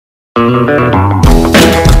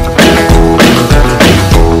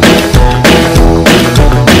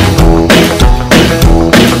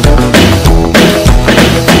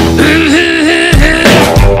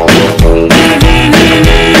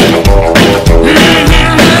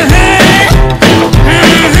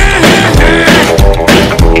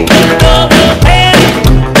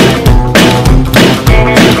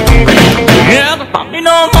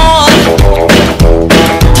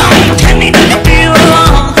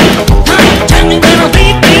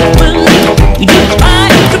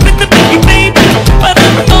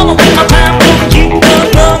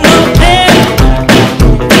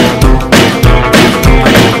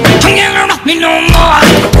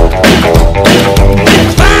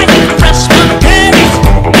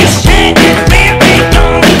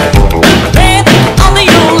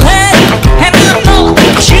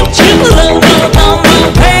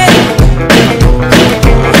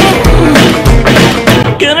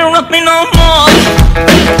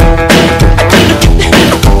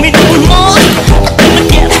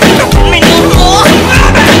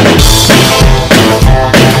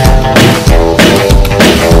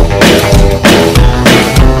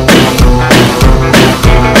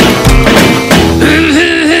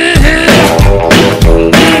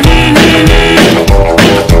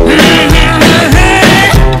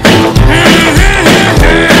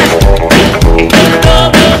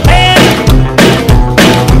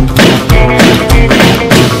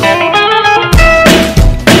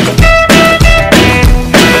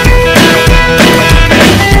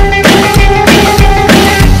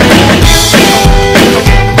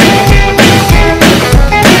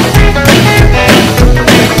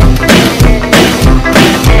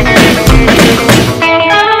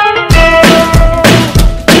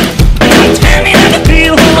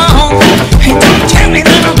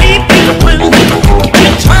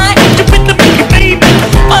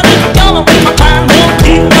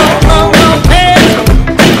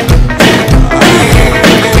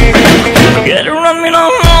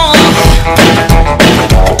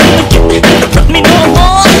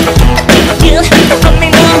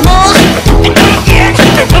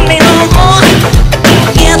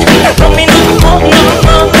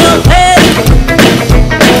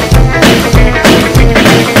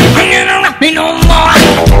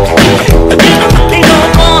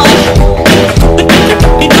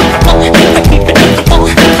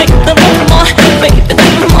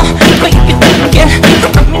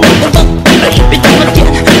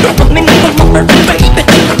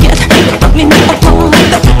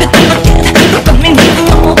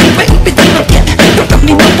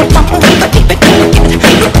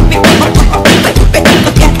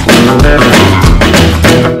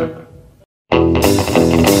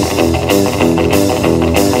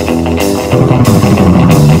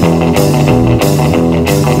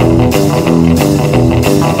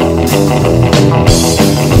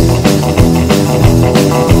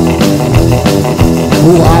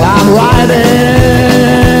While I'm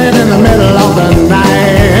riding in the middle of the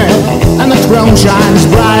night, and the throne shines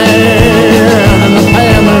bright in the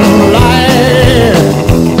pale moonlight,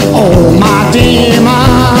 all my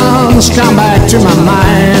demons come back to my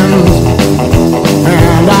mind,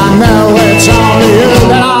 and I know it's only you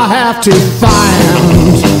that I have to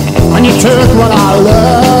find. When you took what I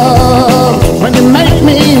love, when you make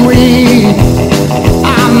me weak,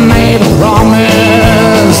 I made a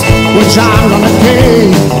promise which I'm gonna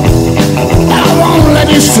keep. I won't let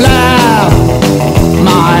you slap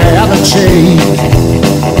my other cheek.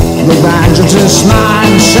 The vengeance is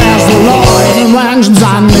mine, says the Lord, the vengeance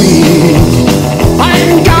I need. I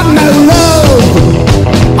ain't got no love,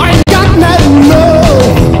 I ain't got no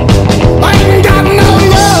love, I ain't got no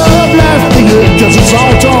love left for you, 'cause it's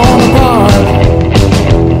all torn apart.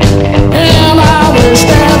 And I wish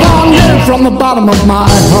that on you from the bottom of my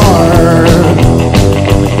heart.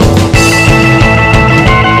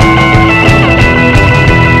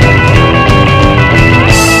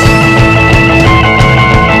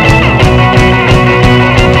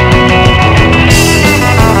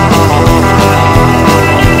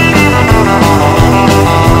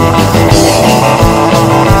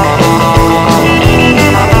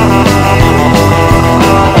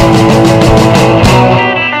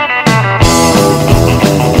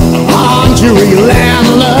 You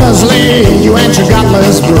landlord,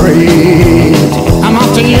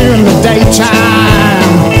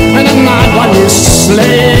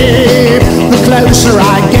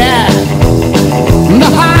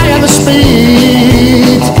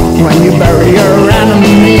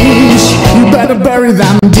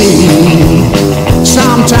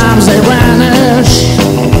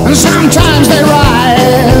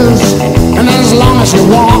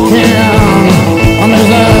 walking on this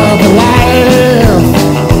earth life.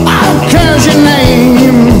 I'll curse your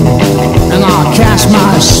name and I'll cast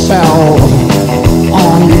my spell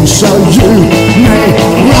on you so you may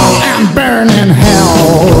rot and burn in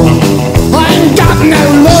hell. I ain't got no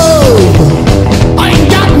love. I ain't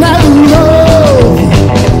got no love.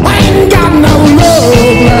 I ain't got no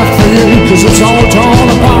love left for you, 'cause it's all torn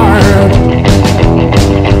apart.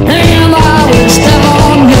 And I wish that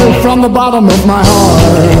on you from the bottom of my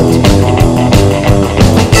heart.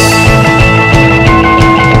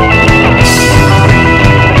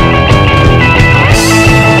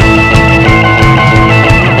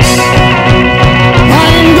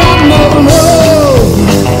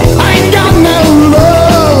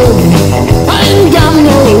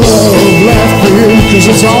 Cause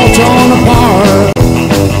it's all torn apart.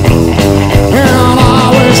 And I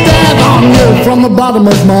wish dead on you from the bottom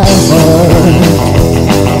of my heart.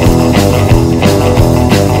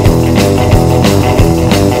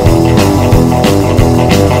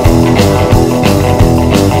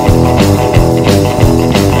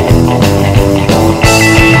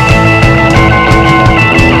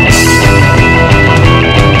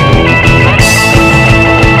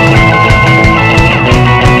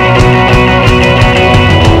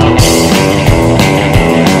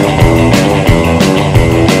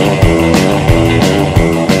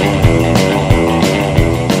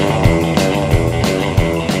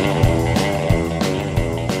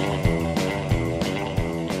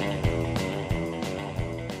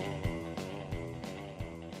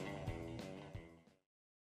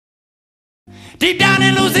 Deep down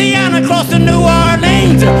in Louisiana, close to New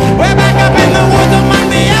Orleans, we're back up in the woods among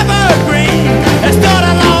the evergreens. There stood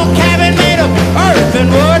a log cabin made of earth and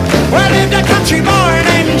wood, where lived a country boy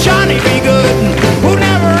named Johnny B. Good, who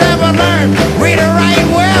never ever learned read or write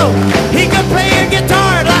well. He could play a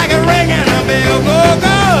guitar like a ringing a bell. Go,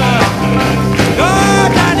 go, go,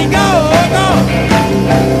 Johnny, go, go,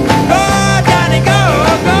 go, Johnny, go,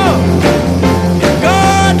 go, go,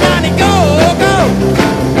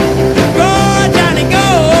 Johnny, go,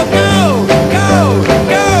 go.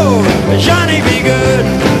 Johnny be good.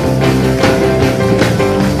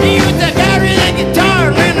 He used to carry the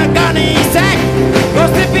guitar in a gunny sack, go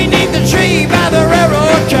sit beneath the tree by the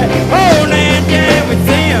railroad track. Oh, and yeah, we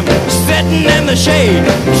see him sitting in the shade,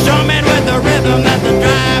 strumming with the rhythm that the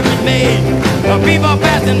drivers made. The people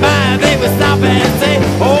passing by, they would stop and say,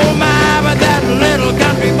 oh my, but that little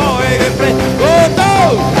country boy could play. Go, go,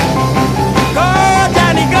 go,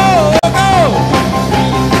 Johnny, go, go.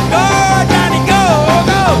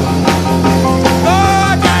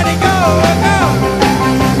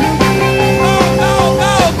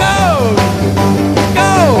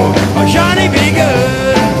 Johnny be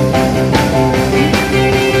good.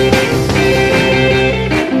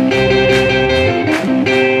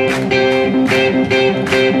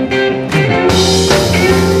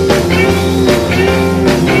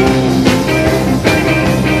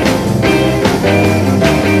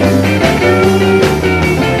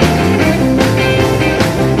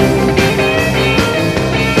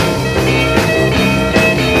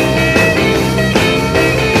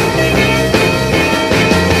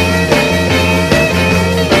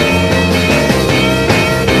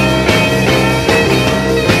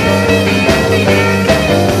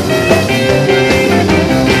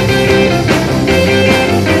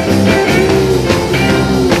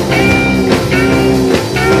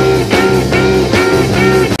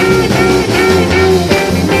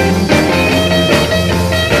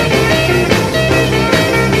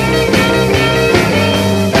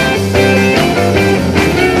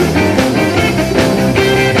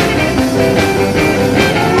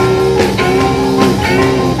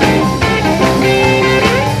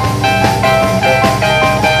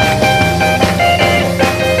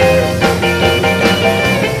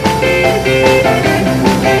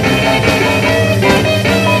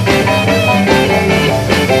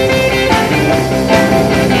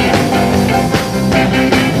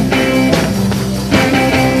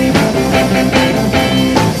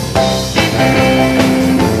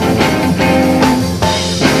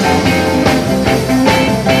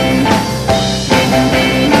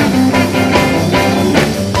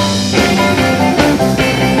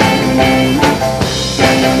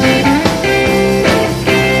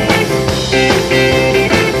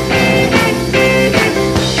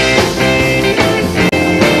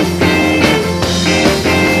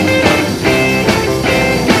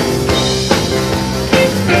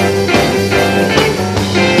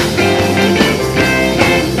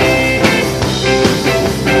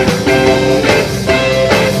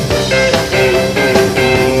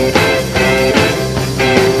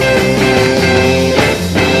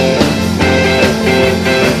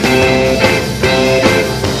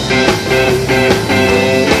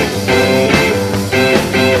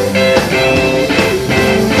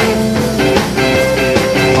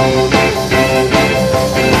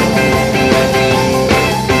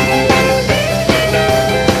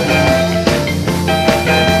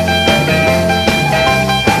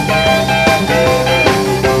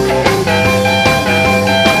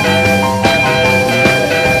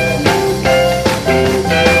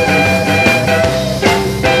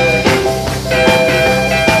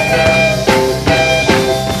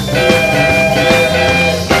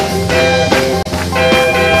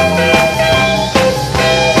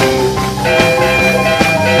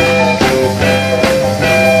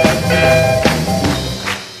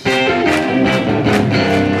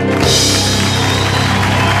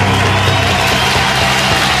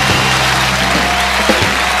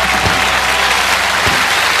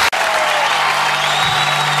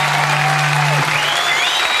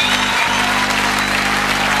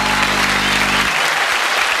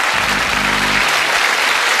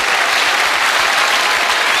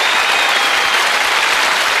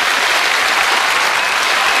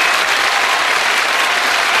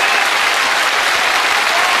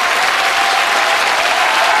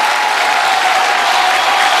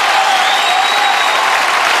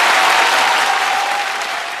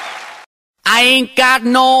 ain't got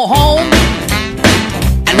no home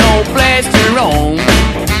and no place to roam.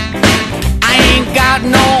 I ain't got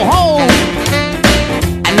no home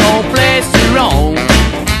and no place to roam.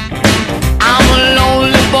 I'm a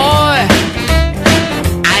lonely boy,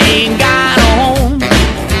 I ain't got a home.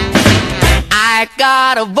 I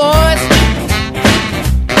got a voice,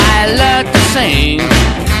 I love to sing.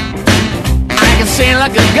 I can sing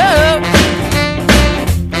like a girl,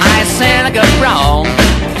 I sing like a brown.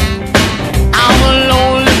 I'm a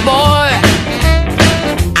lonely boy,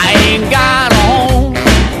 I ain't got a home.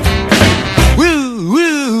 Woo,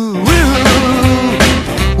 woo, woo,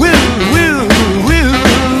 woo, woo, woo,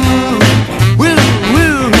 woo, woo,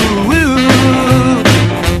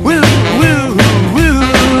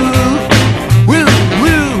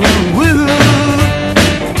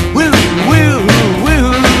 woo, woo,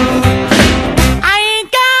 woo, I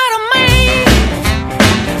ain't got a man,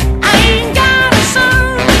 I ain't got a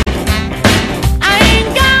son, I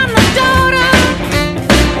ain't got no daughter,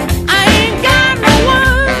 I ain't got no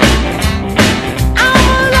one. I'm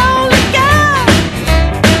a lonely girl,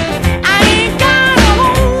 I ain't got a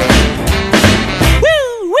home.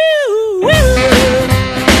 Woo, woo, woo,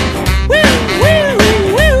 woo, woo,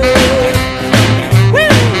 woo, woo,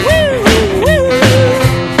 woo, woo,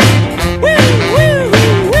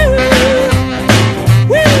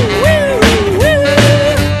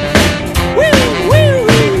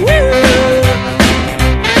 woo,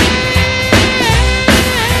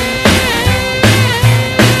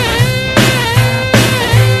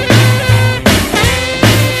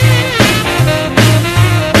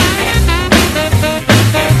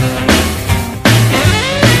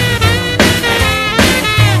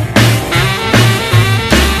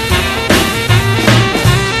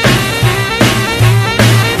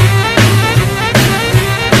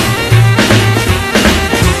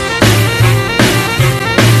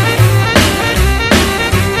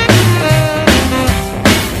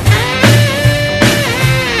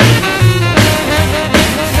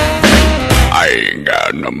 I ain't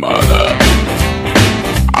got no mother,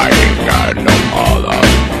 I ain't got no mother,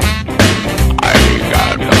 I ain't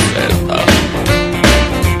got no sister,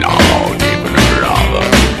 not even a brother.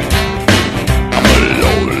 I'm a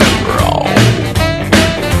lonely bro,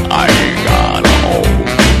 I ain't got a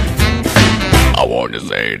home. I want you to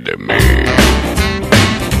say to me,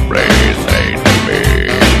 please say to me.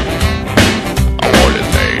 I want you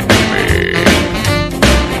to say to me,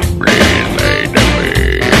 please say to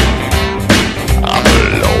me. I'm a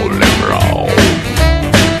lonely bro,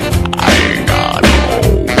 I ain't got a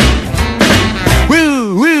home.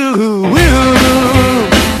 Woo, woo, woo, woo,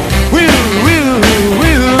 woo, woo, woo,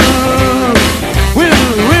 woo,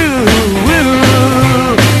 woo,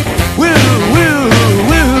 woo,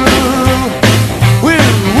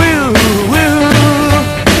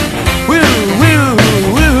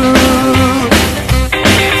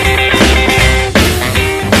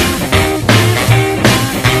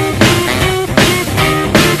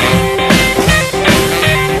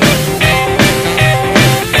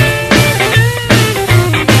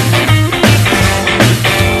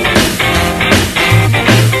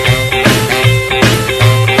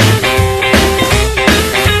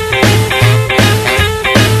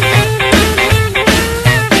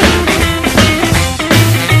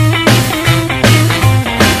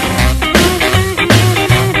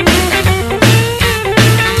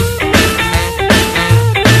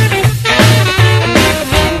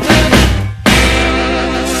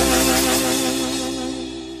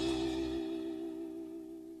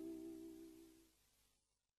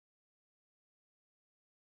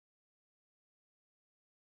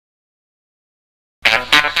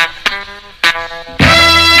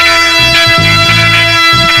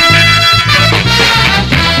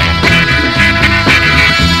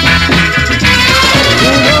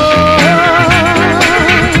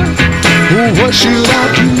 What should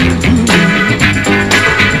I do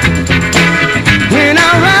when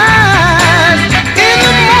I rise in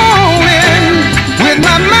the morning with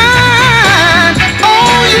my mind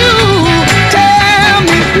on you? Tell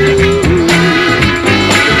me,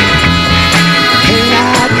 ain't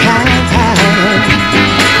I kind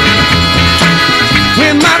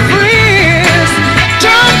when my friends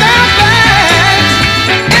turn their backs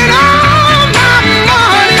and all my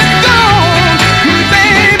money's gone?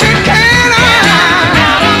 Baby, can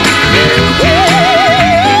I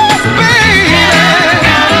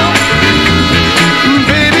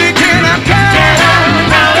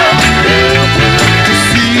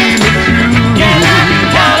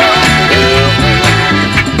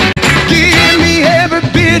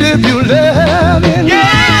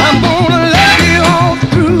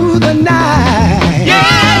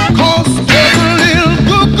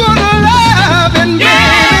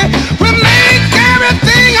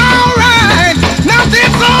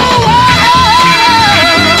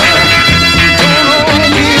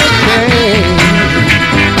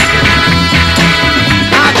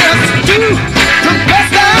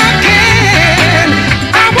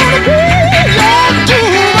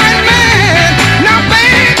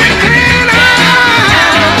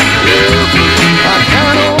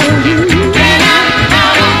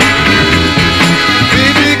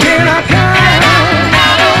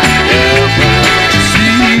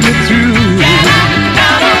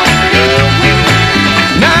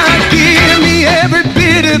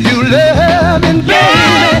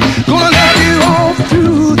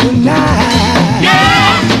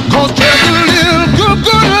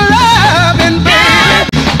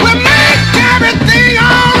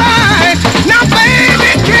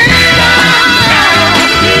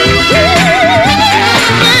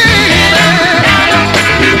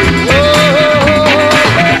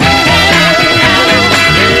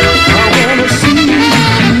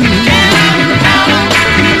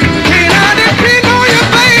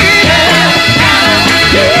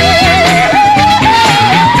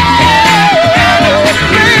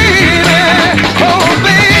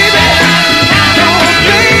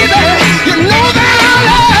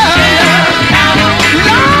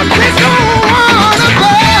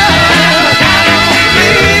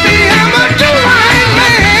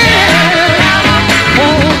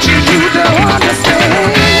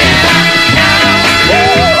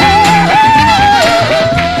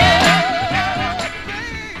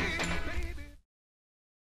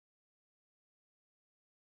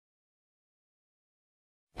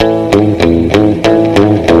You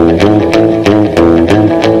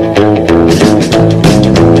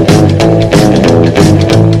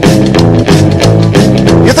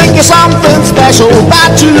think you're something special,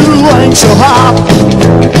 but you ain't so hot.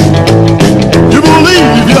 You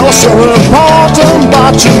believe you're so important,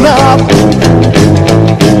 but you're not.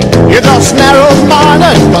 You're just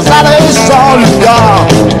narrow-minded, 'cause that is all you got.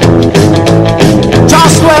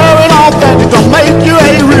 Just wearing authentic don't make you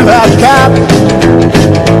a real bad cat.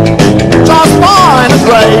 Just fine and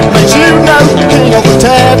great makes you no king of the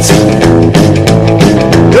tits.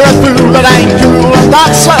 You're a fool that ain't cool, and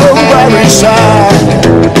that's so very sad.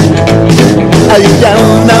 You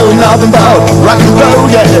don't know nothing about rock and roll,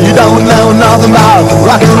 yeah. You don't know nothing about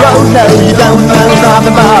rock and roll, no. You don't know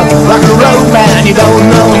nothing about rock and roll, man. You don't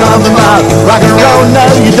know nothing about rock and roll, no.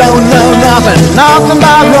 You don't know nothing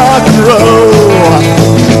about rock and roll.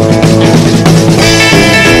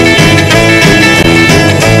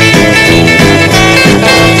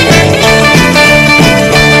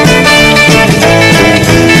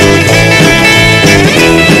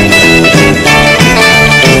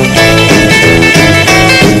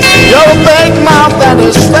 Your big mouth that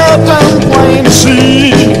is certain plain to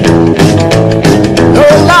see.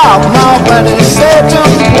 Your loud mouth that is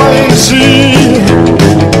certain plain to see.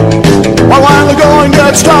 Well, when the going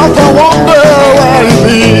gets tough, I wonder where you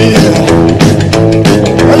be.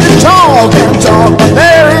 Well, you talk and talk, but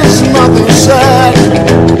there is nothing said.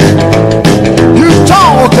 You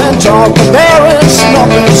talk and talk, but there is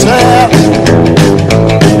nothing said.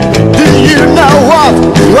 Do you know what?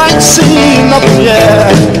 You ain't seen nothing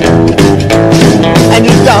yet. And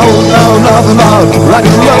you don't know nothing about rock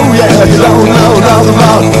and roll, yeah. You don't know nothing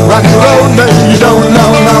about rock and roll, no. You don't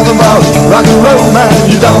know nothing about rock and roll, man.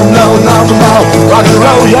 You don't know nothing about rock and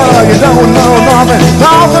roll, yeah. You don't know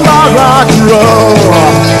nothing about rock and roll.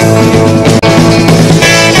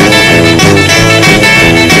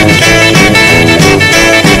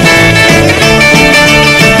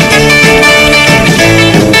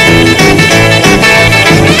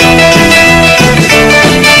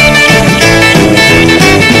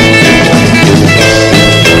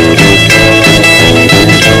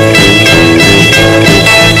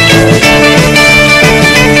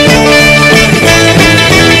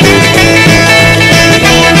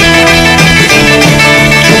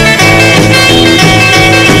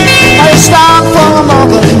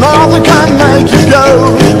 Nothing can make you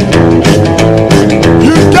go.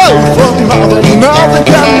 You go for nothing, nothing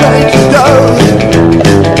can make you go.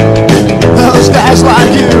 Those guys like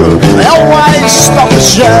you, they always stop the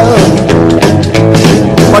show.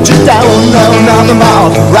 But you don't know nothing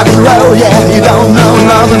about rock and roll, yeah. You don't know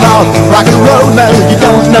nothing about rock and roll, no. You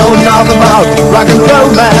don't know nothing about rock and roll,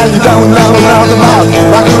 man. You don't know nothing about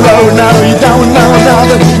rock and roll, no. You don't know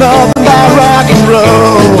nothing about rock and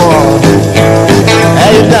roll.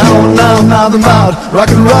 Hey, you don't know nothing about rock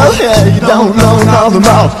and roll, yeah. You don't know nothing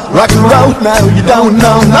about rock and roll, no. You don't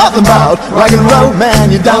know nothing about rock and roll,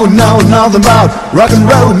 man. You don't know nothing about rock and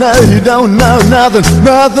roll, no. You don't know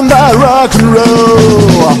nothing about rock and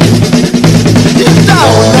roll. You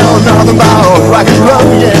don't know nothing about rock and roll,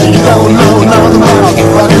 yeah. You don't know nothing about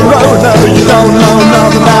rock and roll, no. You don't know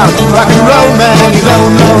nothing about rock and roll, man. You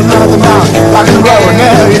don't know nothing about rock and roll, no.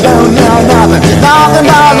 You don't know nothing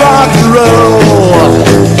about rock and roll.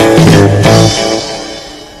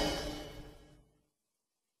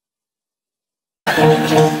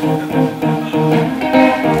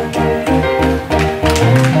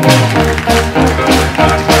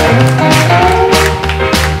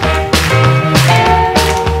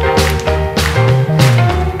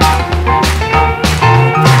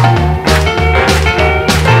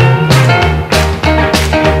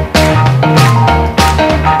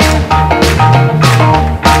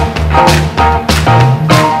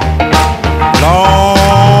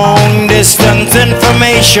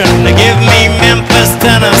 Information to give me Memphis,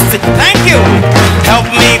 Tennessee. Thank you. Help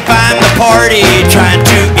me find the party trying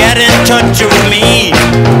to get in touch with me.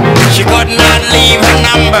 She could not leave her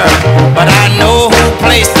number, but I know who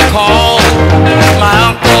placed the call.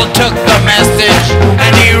 My uncle took the message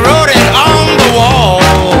and he wrote it on the wall.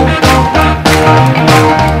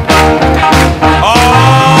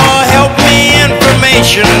 Oh, help me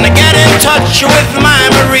information to get in touch with my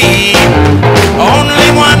Marie. Only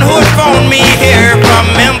one who'd phone me here from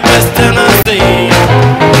Memphis, Tennessee.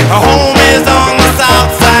 Her home is on the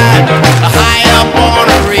south side, high up on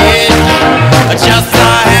a ridge, just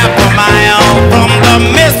a half a mile from the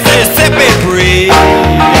Mississippi Bridge.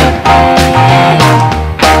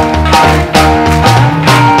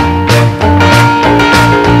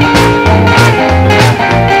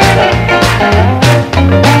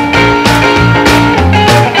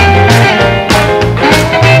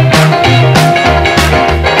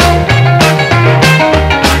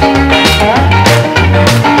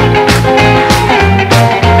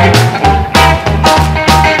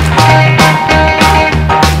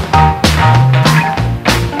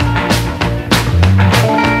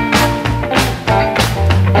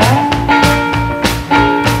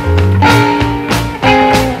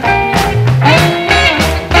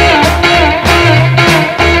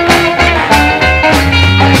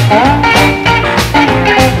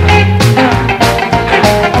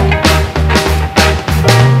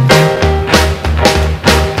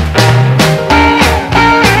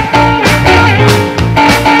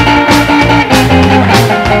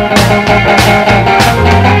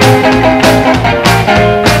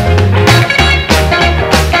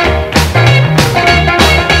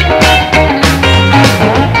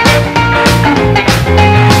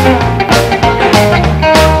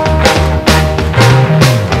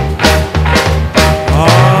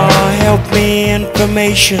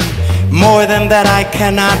 information. More than that I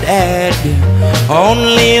cannot add.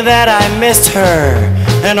 Only that I missed her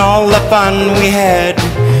and all the fun we had.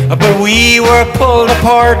 But we were pulled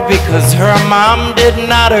apart because her mom did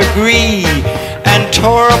not agree, and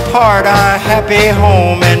tore apart our happy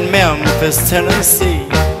home in Memphis, Tennessee.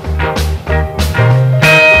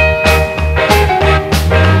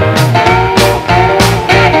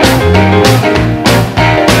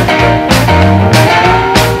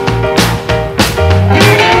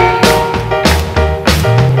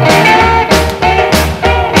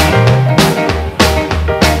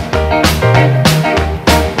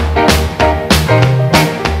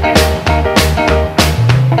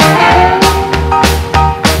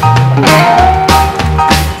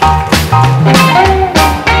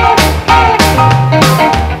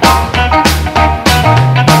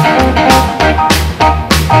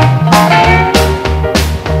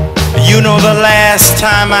 Last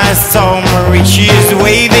time I saw Marie, she's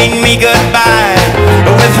waving me goodbye,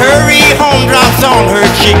 with hurry home drops on her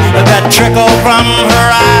cheek that trickle from her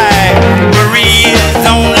eye. Marie is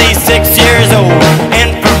only 6 years old.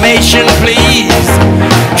 Information, please.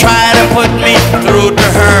 Try to put me through to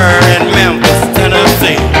her in Memphis,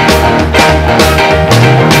 Tennessee.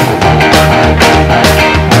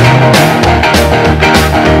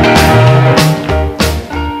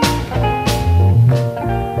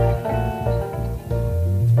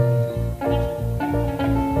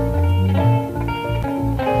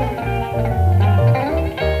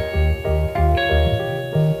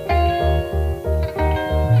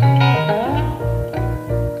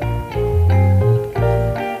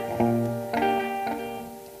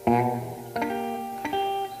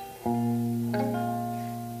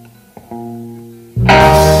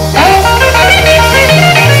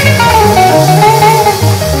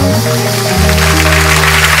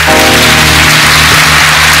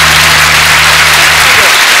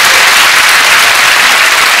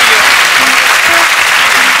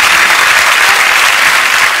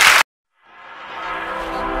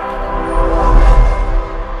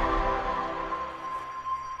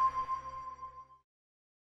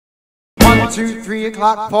 Two, 3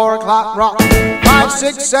 o'clock, 4 o'clock, rock. 5,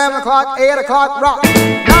 6, 7 o'clock, 8 o'clock, rock.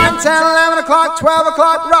 9, 10, 11 o'clock, 12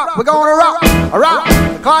 o'clock, rock. We're gonna rock, rock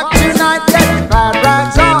the clock tonight. Get your glad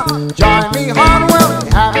rags on. Join me, hon, we'll be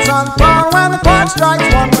having some fun. When the clock strikes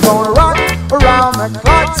 1, we're gonna rock around the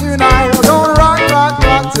clock tonight. We're gonna rock, rock,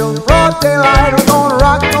 rock till the broad daylight. We're gonna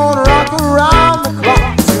rock around the clock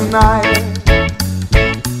tonight.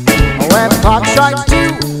 When the clock strikes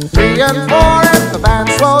 2, 3, and 4, if the band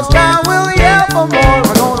slows down, we'll yell for more.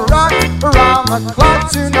 We're gonna rock around the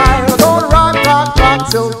clock tonight. We're gonna rock, rock, rock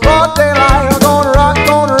till the broad daylight. We're gonna rock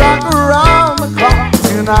around the clock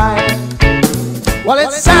tonight. Well,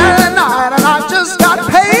 it's Saturday night and I just got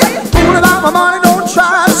paid. Fooling about my money, don't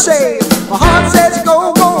try to save. My heart says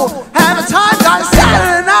go, go. Having time, got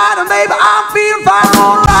Saturday night and baby, I'm feeling fine. I'm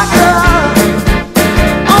gonna rock it up,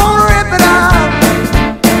 I'm gonna rip it up,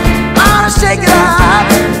 I'm gonna shake it up,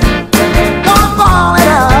 gonna ball it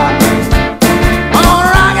up, I'm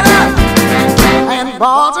gonna rock it up and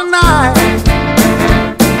ball tonight.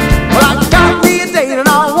 Well, I got me a date and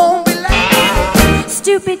I won't be late.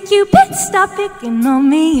 Stupid Cupid, stop picking on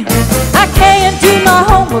me. I can't do my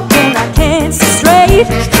homework and I can't see straight.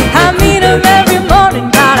 I meet him every morning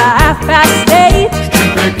about 8:30.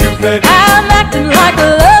 I'm acting like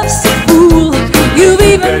a lovesick fool. You've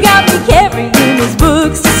even got me carrying his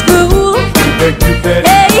books to school.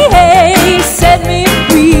 Hey, hey, set me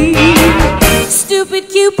free. Stupid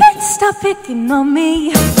Cupid, stop picking on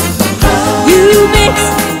me. You mix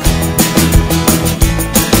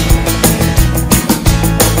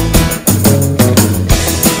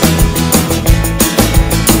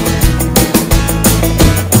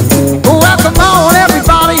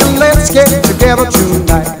get together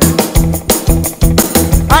tonight.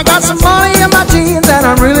 I got some money in my jeans and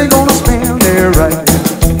I'm really gonna spend it right.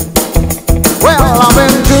 Well, I've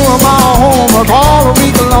been doing my homework all the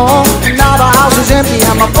week long, and now the house is empty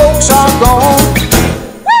and my folks are gone.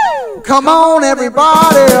 Woo! Come on,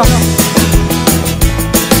 everybody.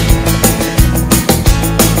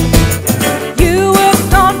 You were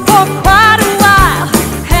gone for quite a while,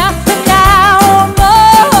 half an hour or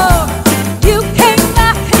more. You came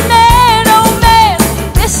back and man, oh man,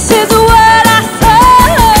 this is what I saw.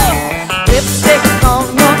 Lipstick on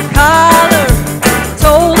your collar,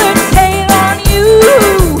 told her tale on you.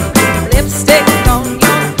 Lipstick on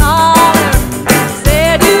your collar,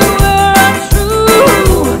 said you were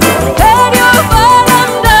untrue. Then your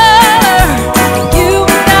bottom done.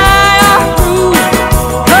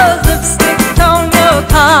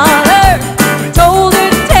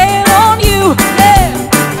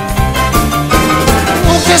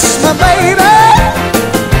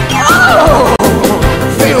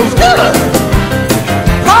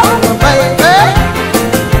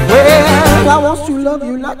 love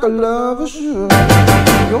you like a lover should.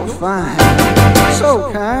 You're fine, so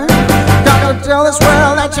kind. Gotta tell this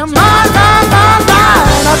world that you're mine, mine, mine,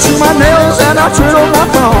 mine. I chew my nails and I twiddle my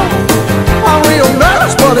thumb. I'm real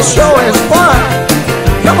nervous, but it sure is fun.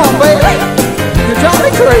 Come on, baby, you drive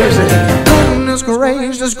me crazy. Goodness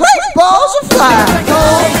gracious, great balls of fire. Go,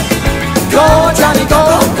 go, Johnny, go,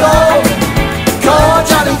 go. Go,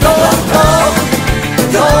 Johnny, go, go.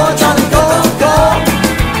 Go, Johnny, go, go.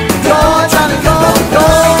 Go, Johnny, go, go.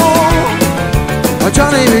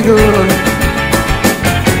 Johnny be good.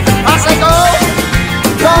 I say go,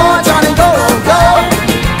 go, Johnny, go, go.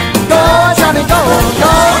 Go, Johnny, go,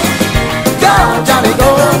 go. Go, Johnny, go,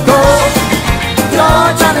 go. Go,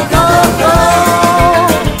 Johnny, go, go.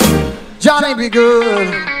 Johnny be good.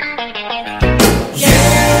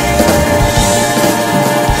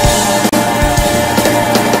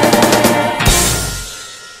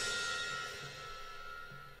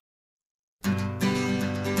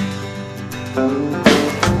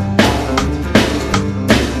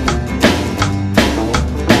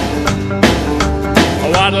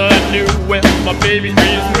 What'll I do when my baby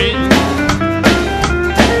leaves me?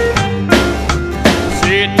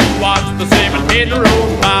 Sit and watch the salmon head roll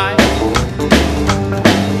by.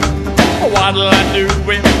 What'll I do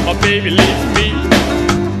when my baby leaves me?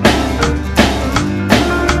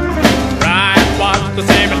 Try and watch the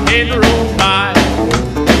salmon head roll by.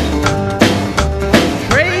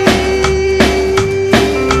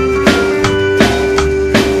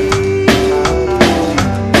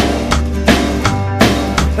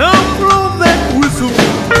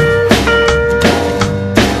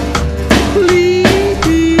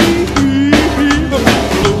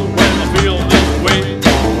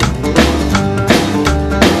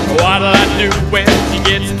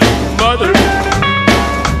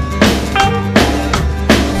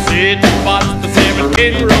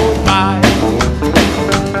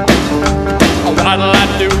 What'll I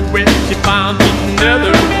do when she finds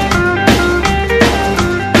another?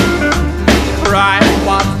 Right,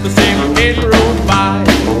 watch the same kid roll by.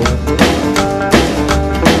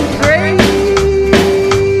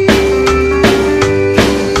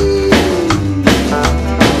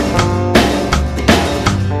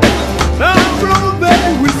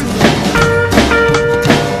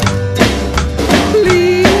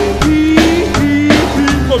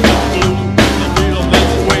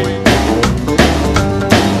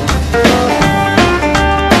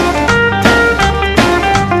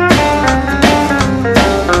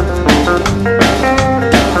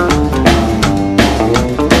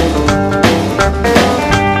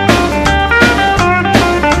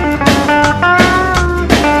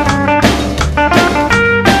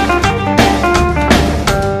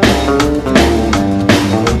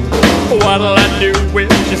 What'll I do when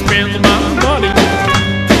she spends my money?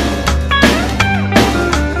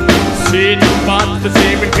 Sit and watch the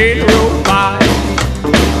same kid roll by.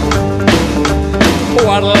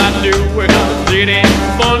 What'll I do because it ain't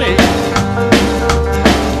funny?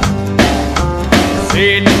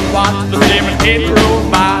 Sit and watch the same kid roll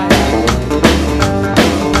by.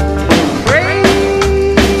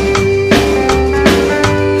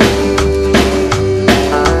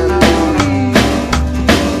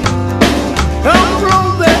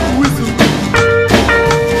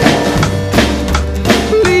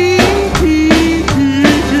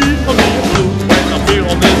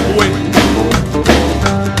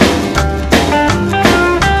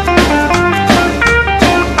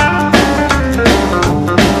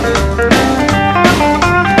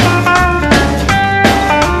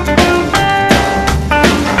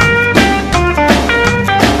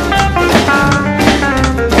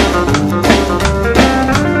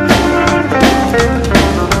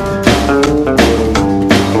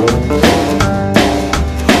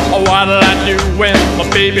 What'll I do when my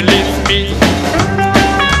baby leaves me?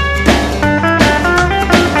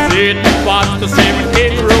 Sit and watch the same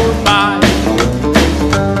kid roll by.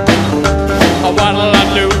 What'll I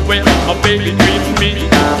do when my baby leaves me?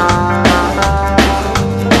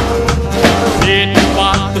 Sit and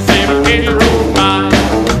watch the same kid roll by.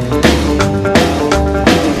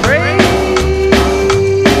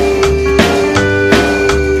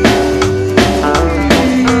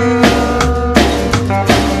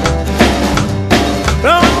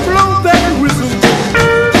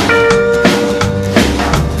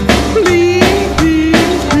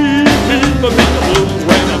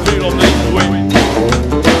 When I feel this way.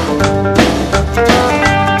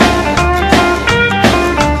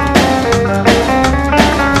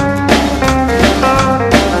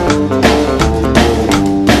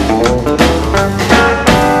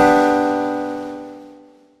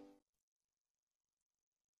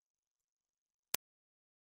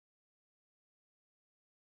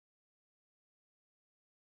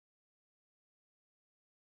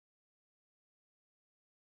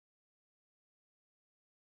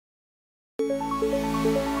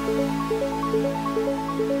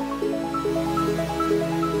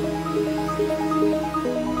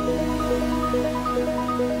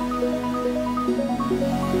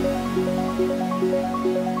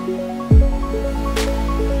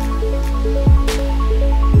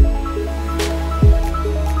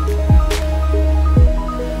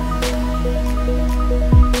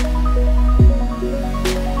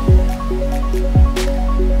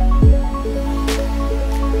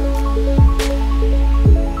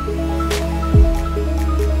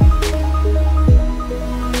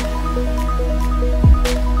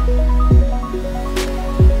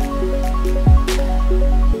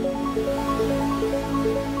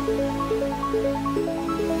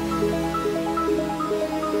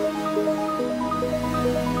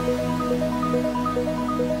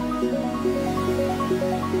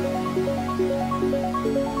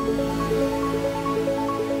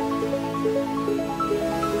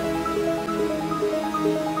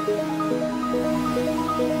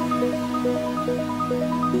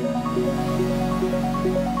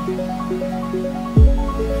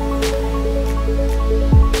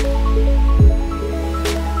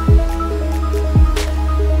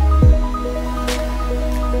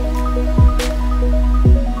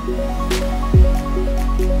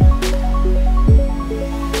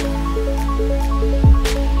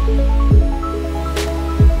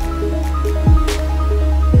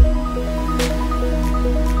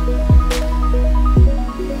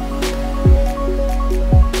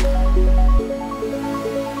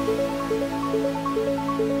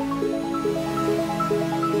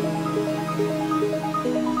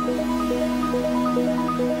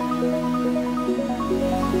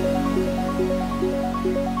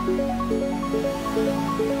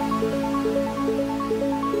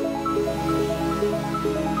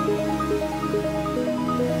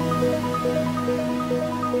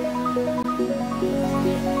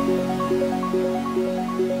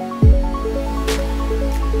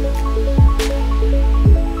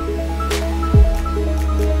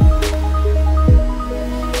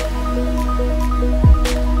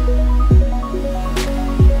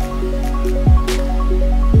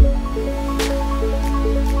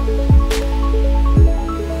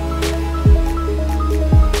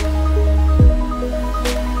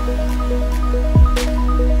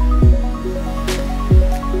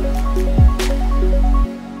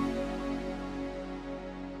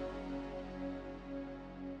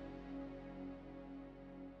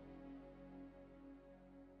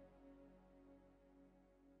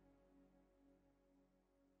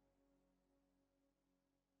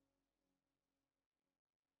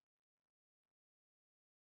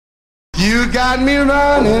 You got me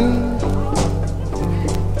running,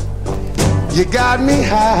 you got me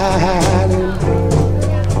hiding,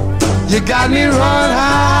 you got me run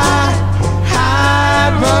high,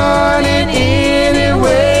 high, running any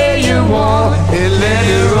way you want and let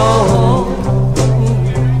it roll.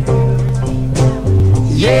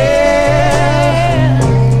 Yeah,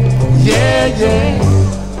 yeah, yeah.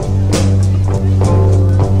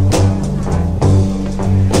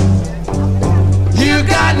 You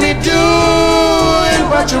got me doing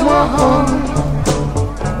what you want,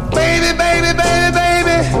 baby, baby, baby,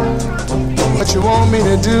 baby, what you want me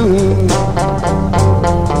to do.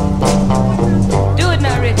 Do it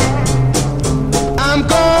now, Rick. I'm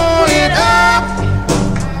going up,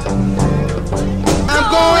 I'm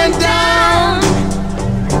going down,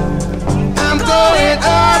 I'm going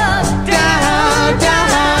up, down,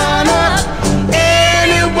 down, up,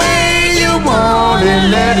 any way you want it,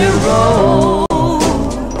 let it roll.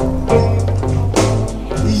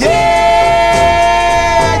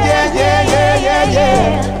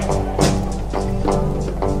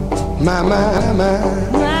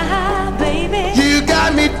 My baby, you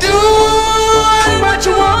got me doing what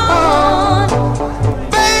you want,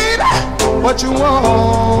 baby, what you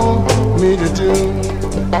want me to do.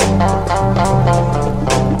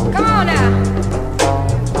 Come on now.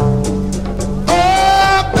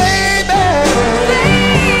 Oh, baby, Baby,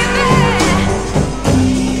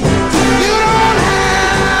 you don't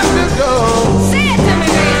have to go. say it to me,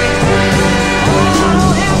 baby. Oh, I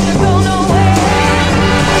don't have to go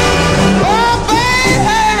nowhere.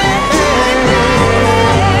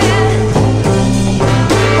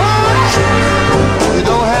 You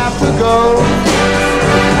don't have to go.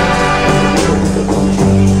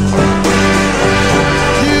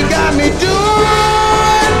 You got me doing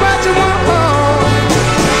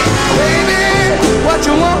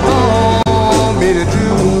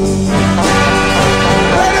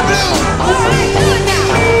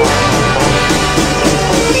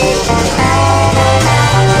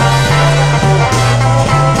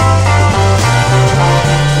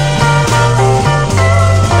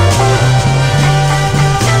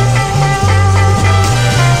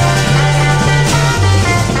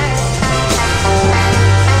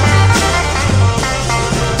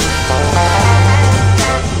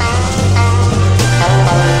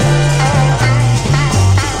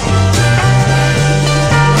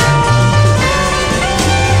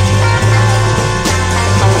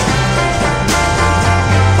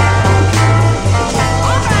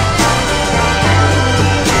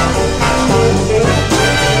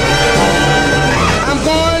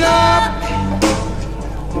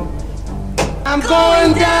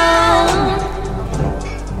going down,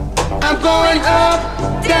 I'm going up,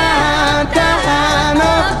 down, down,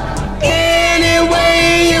 up. Any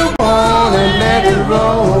way you wanna let it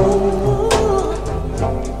roll.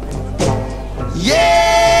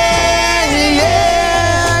 Yeah,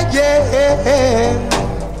 yeah, yeah.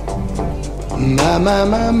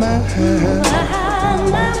 My.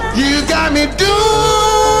 You got me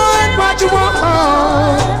doing what you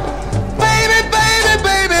want. Baby, baby,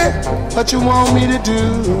 baby, what you want me to do?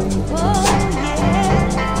 Oh, yeah.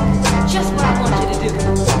 Just what I want you to do.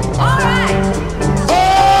 All right.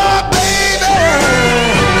 Oh, baby,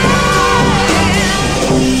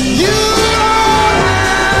 you don't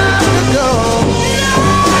have to go.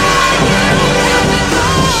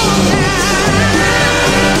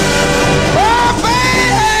 Oh, baby,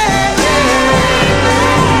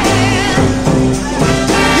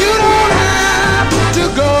 you don't have to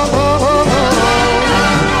go.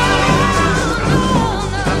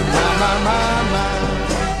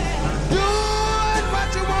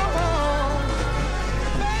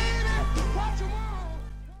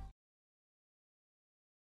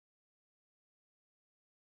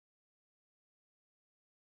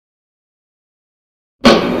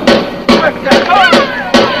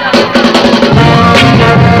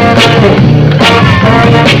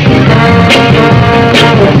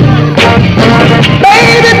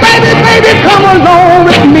 Baby, baby, baby, come along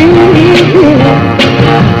with me.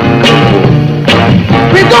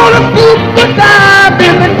 We're gonna scuba dive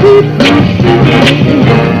in the deep blue sea.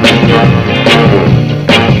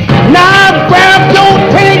 Now grab your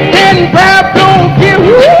tank and grab your gear.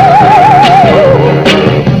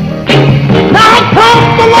 Now come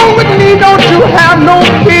along with me, don't you have no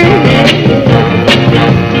fear.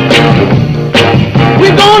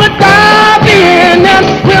 We're gonna dive in and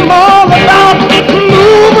swim all about,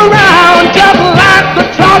 move around just like the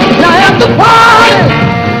top. Now at the party,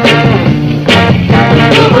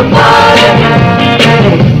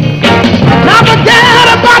 now forget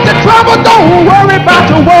about the trouble, don't worry about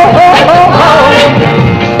your world.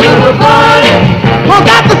 We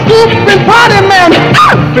got the scoop and party man,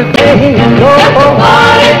 everything.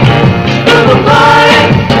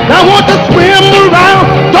 I want to swim around,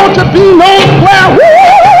 don't you be no square.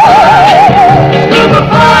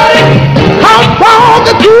 How far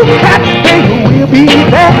the two cats think we'll be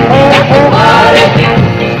there.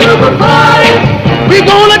 We're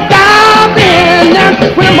gonna dive in and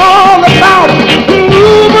swim all about,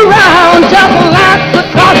 move around just like the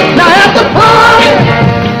top. Now at the party,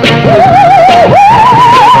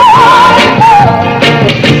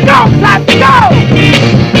 go, let's go.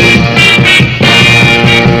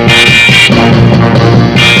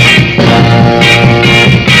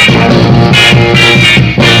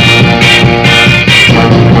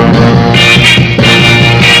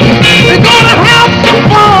 We're gonna have some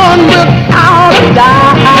fun without a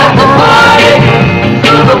doubt. At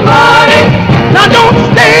the party, now don't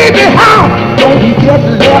stay behind, don't get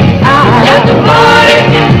left out. At the party,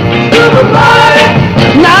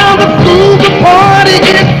 now the scuba party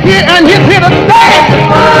is here and he's here to stay.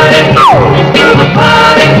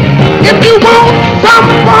 If you want some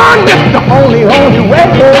fun, it's the only way.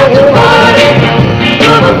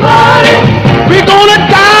 We're gonna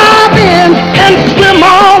dive in and swim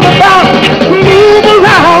all about, move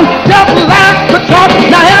around just like the top.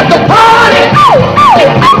 Now at the party,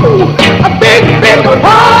 a big, big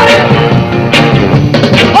party.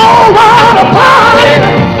 Oh, what a party!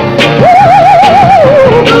 Woo!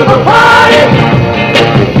 A party!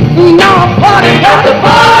 Now a party at the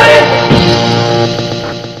party!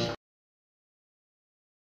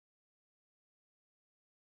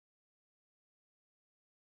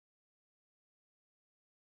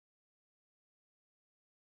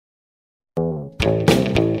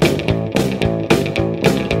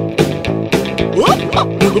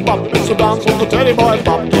 Bop, it's the dance of the teddy boy.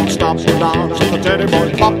 Bop, don't stop the dance of the teddy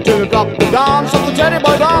boy. Bop till you drop the dance of the teddy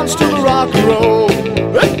boy. Dance to the rock and roll.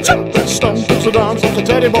 Jump and stomp, it's the dance of the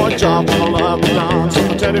teddy boy. Jump and love the dance of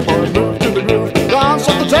the teddy boy. Move to the groove. Dance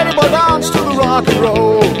of the teddy boy. Dance to the rock and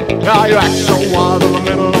roll. Now you act so wild in the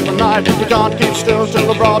middle of the night. You can't keep still till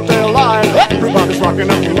the broad daylight. Everybody's rocking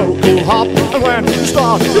up your local hop. And when you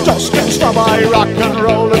start, you just can't stop. I rock and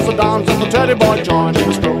roll. It's the dance of the teddy boy. Join in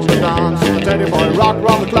the stroll. The dance of the teddy boy. Rock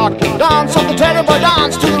round the clock. Dance of the teddy boy.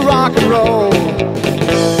 Dance to the rock and roll.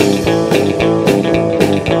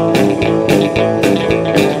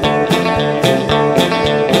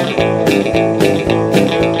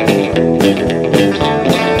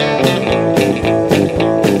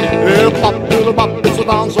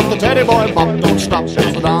 Dance of the teddy boy, bop, don't stop, it's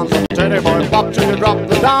the dance of the teddy boy, bop till you drop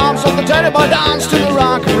the dance of the teddy boy, dance to the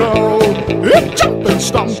rock and roll. Jump and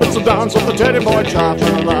stomp, it's a dance of the teddy boy, chopping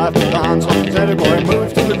alive. The dance of the teddy boy,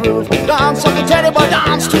 move to the groove. Dance of the teddy boy,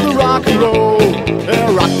 dance to the rock and roll.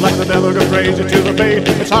 They're rocking like the devil, go crazy to the beat.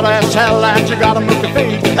 It's hot as hell and you gotta move your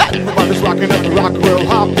feet. Everybody's rocking at the rock and roll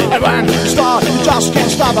hop. And when you start, you just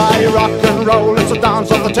can't stop by your rock and roll. It's a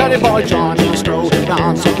dance of the teddy boy, joining the stroll.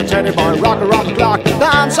 Dance of the teddy boy, rock around the clock.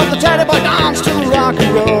 Dance of the teddy boy, dance to the rock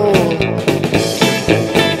and roll.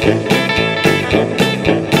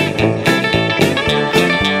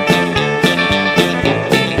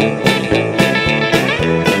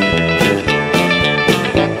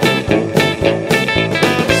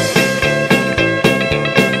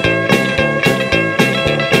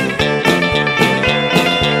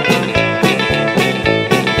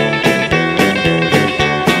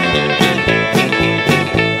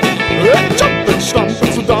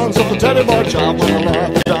 Teddy boy, jump on the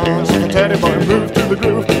left, dance of the teddy boy, move to the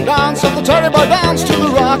groove. Dance of the teddy boy, dance to the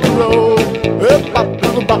rock and roll. Bop to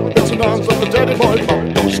the bop, it's a dance of the teddy boy.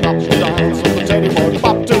 Bop, don't stop, dance of the teddy boy.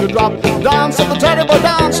 Bop to the drop, dance of the teddy boy,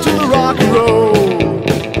 dance to the rock and roll.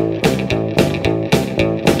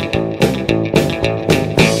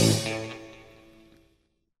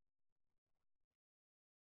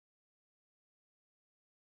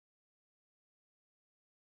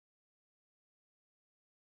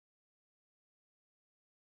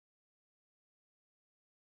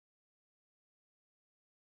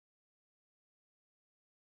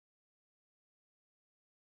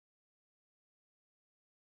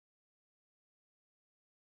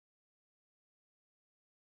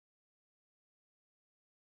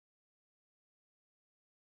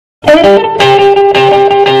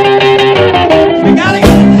 We gotta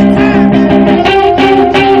get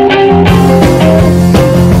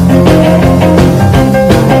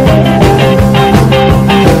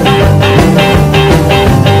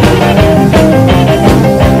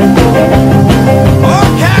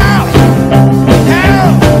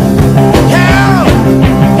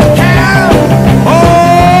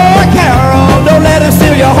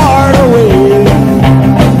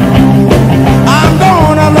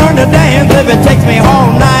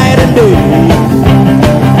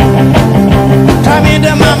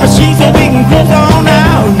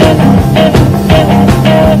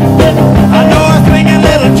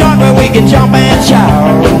jump and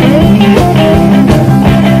shout.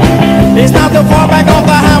 It's not so far back off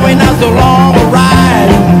the highway, not so long a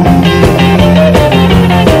ride.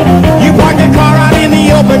 You park your car out in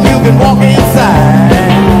the open, you can walk inside.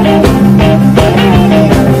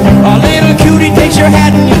 A little cutie takes your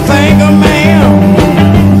hat and you thank her, ma'am.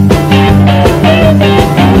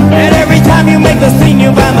 And every time you make the scene,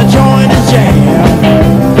 you find the joint is jammed.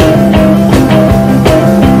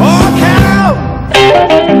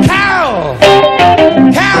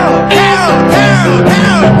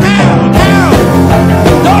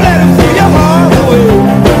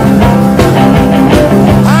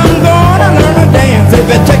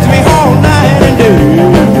 It takes me all night and day.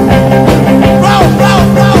 Roll, roll,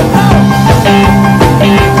 roll, roll.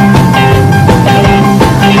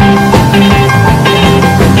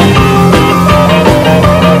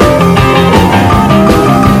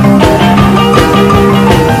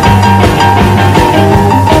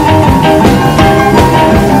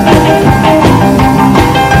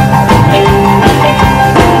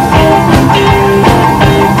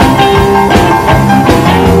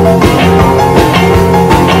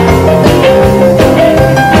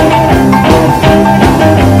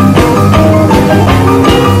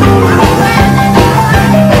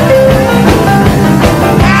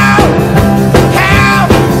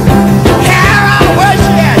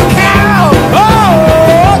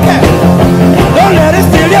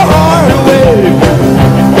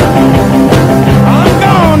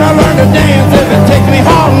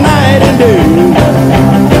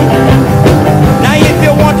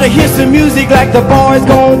 Like the boys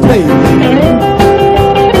gon' play.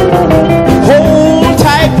 Hold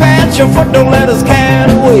tight, pat your foot, don't let us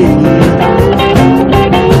carry away.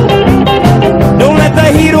 Don't let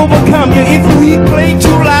the heat overcome you if we play too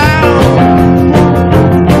loud.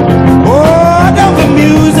 Oh, don't the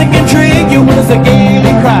music intrigue you with a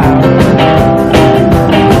gaily crowd.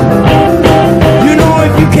 You know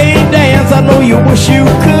if you can't dance, I know you wish you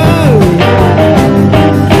could.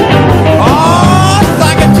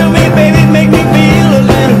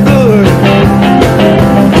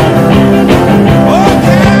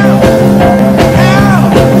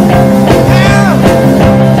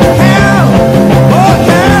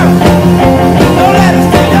 Don't let us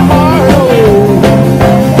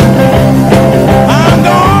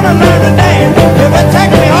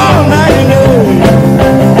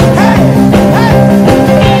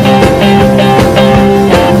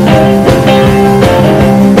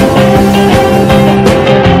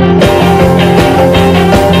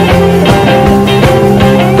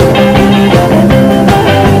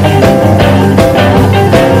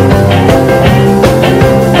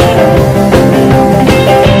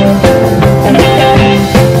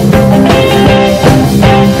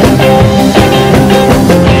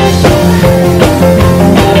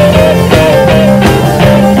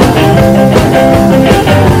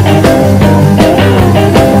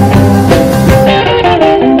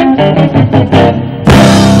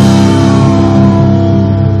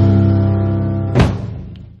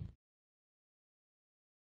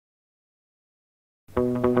Oh,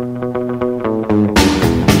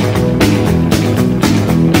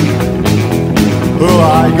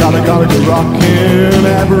 I gotta go rockin'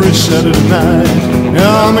 every Saturday night.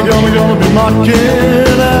 Yeah, I'm gonna be mocking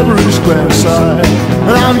every square side.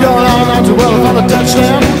 And I'm going on out to well on the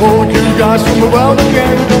touchdown. Oh, you guys from the well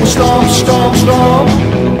again, we're gonna stomp, stomp, stomp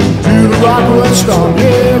to the Rockwood stomp.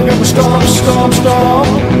 Yeah, we're gonna stomp, stomp, stomp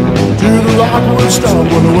to the Rockwood stomp.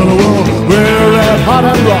 We're red hot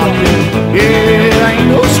and rockin'. Yeah, ain't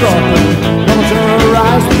no stopping. Gonna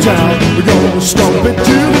terrorize the town. We're gonna stomp it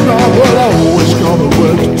to the ground. We're always gonna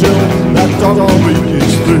work till that doggone week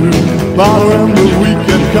is through. But when the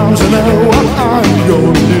weekend comes, I know what I'm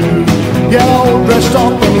gonna do. Get all dressed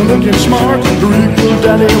up and looking smart. Wrinkle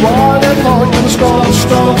daddy wild and hard. Gonna stomp,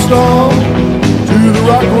 stomp, stomp to the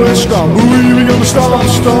Rockwood stomp. We're gonna stomp,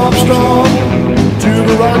 stomp, stomp to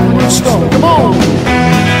the Rockwood stomp. Come on!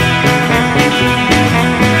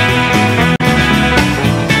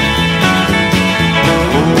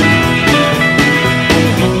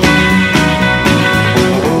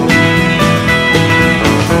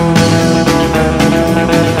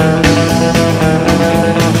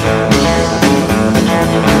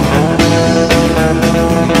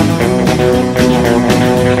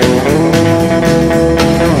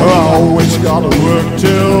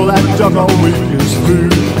 Doggone week is through.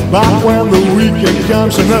 But when the weekend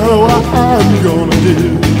comes, I know what I'm gonna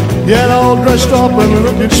do. Get all dressed up and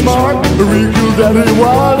looking smart. Wrinkle daddy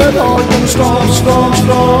wild and hard. Gonna stomp, stomp,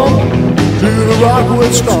 stomp to the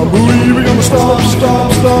Rockwood stomp. We're gonna stomp,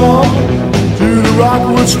 stomp, stomp to the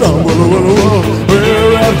Rockwood stomp.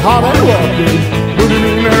 We're red hot and walking. What do you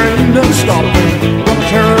mean there ain't no stopping? Gonna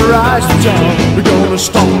terrorize the town. We're gonna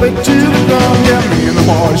stomp it to the ground. Yeah, me and the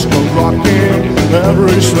boys gonna rockin'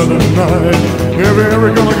 every Saturday night. Yeah,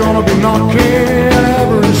 we're gonna be knocking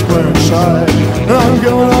every square side. And I'm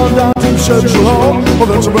going on down to Central Hall. Well,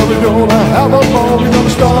 that's where we're gonna have a ball. We're gonna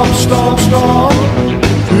stomp, stomp, stomp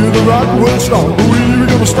to the Rockwood stomp. We're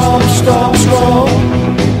gonna stomp, stomp, stomp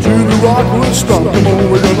to the Rockwood stomp. Come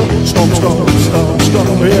on, we're gonna stomp, stomp, stomp,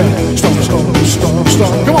 stomp. Yeah, stomp, stomp, stomp,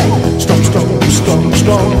 stomp. Come on, stomp, stomp, stomp,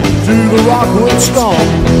 stomp to the Rockwood stomp.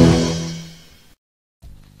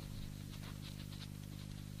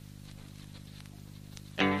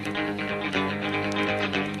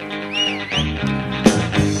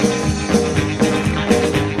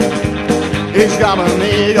 He's got an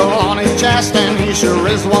eagle on his chest and he sure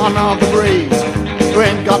is one of the breed. Who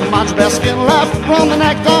ain't got much best skin left from the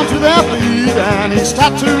neck down to their feet. And he's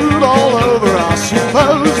tattooed all over, I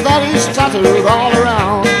suppose that he's tattooed all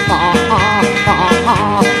around.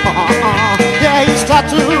 Yeah, he's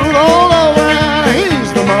tattooed all over and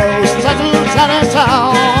he's the most tattooed cat in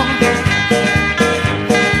town.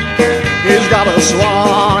 He's got a swan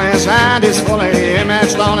on his hand, he's fully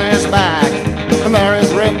imaged on his back. And there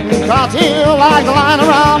is written cartier like a line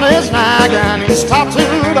around his neck. And he's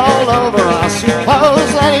tattooed all over, I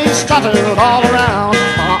suppose that he's tattooed all around.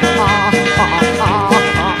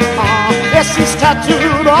 Yes, he's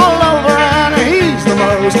tattooed all over and he's the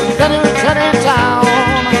most tattooed cat in town.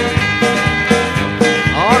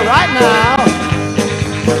 All right now.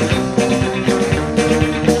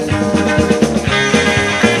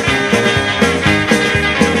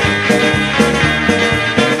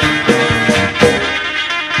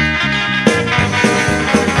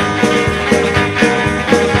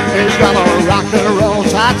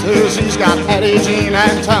 Tattoos. He's got Eddie, Jean,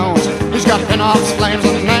 and Tones. He's got pin-ups, flames,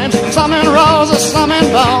 and names. Some in roses, some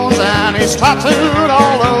in bones. And he's tattooed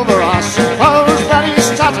all over. I suppose that he's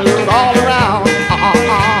tattooed all around.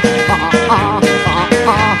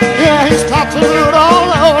 Yeah, he's tattooed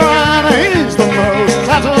all over, and he's the most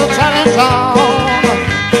tattooed cat in town.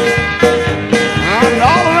 And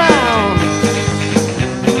all around.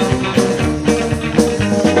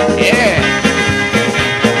 Yeah.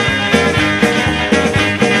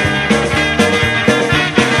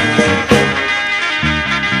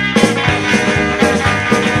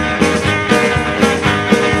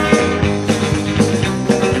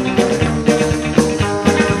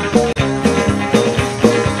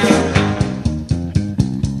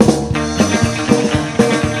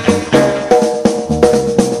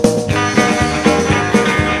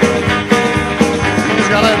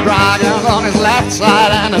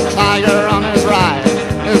 Side and a tiger on his right.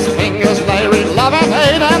 His fingers they read love and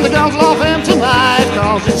hate, and the girls love him tonight.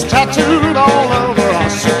 Cause he's tattooed all over. I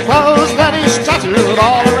suppose that he's tattooed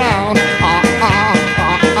all around.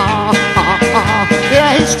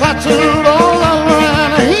 Yeah, he's tattooed all over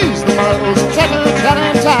and he's the most tattooed cat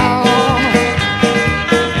in town.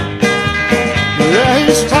 Yeah,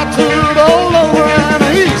 he's tattooed all over and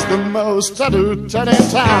he's the most tattooed cat in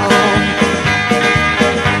town.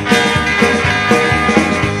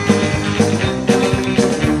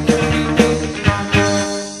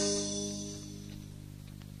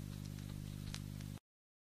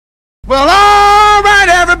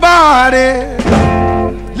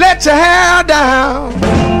 sound.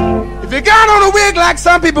 If you got on a wig like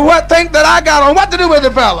some people what think that I got on, what to do with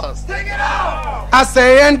it, fellas? Take it off. I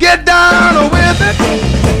say, and get down with it,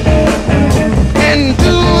 and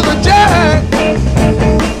do the jack.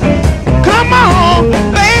 Come on,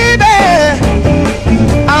 baby,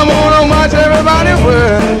 I wanna watch everybody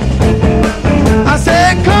work. I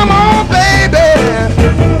said, come on, baby,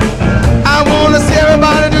 I wanna see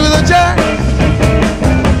everybody do the jack.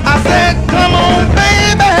 I said, come on,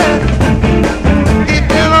 baby, it's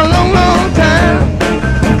been a long, long time.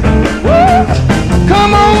 Woo.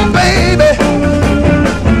 Come on, baby,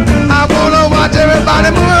 I wanna watch everybody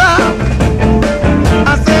move around.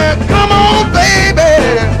 I said, come on, baby,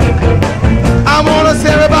 I wanna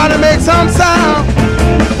see everybody make some sound.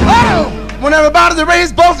 Oh, when everybody's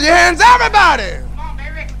raise both of your hands, everybody.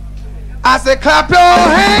 I said, clap your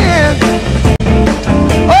hands.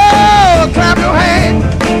 Oh, clap your hands.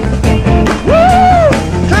 Woo!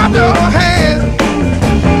 Clap your hands.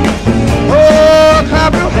 Oh,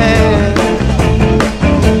 clap your hands.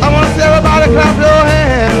 I want to see everybody clap your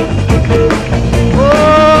hands.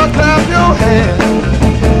 Oh, clap your hands.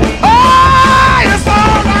 Oh, it's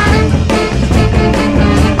all right.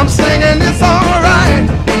 I'm singing, it's all right.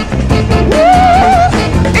 Woo!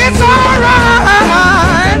 It's all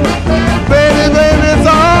right. Baby, baby, it's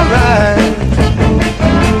all right.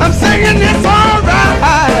 I'm singing, it's all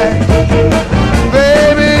right.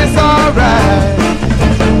 Baby, it's all right.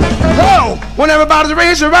 Oh, when everybody's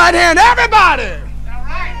raise your right hand, everybody.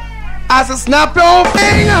 I said, snap your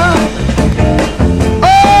finger.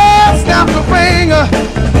 Oh, snap your finger.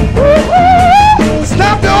 Woo-hoo.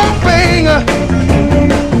 Snap your finger.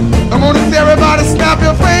 I want to see everybody snap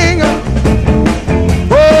your finger.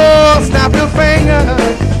 Oh, snap your finger.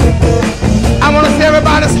 I want to see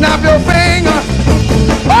everybody snap your finger.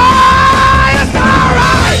 Oh, it's all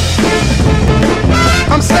right.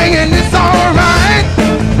 I'm singing, it's all right.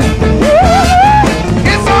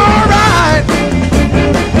 It's all right.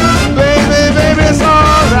 Baby, baby, it's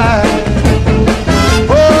all right.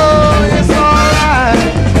 Oh, it's all right.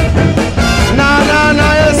 Nah, nah,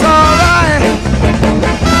 nah, it's all right.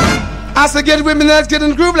 I said, get with me, let's get in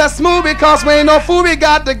the groove, let's move, because we ain't no fool, we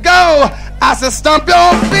got to go. I said, stomp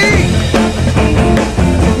your feet.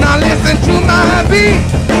 Now listen to my beat.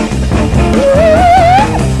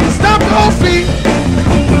 Stomp your feet.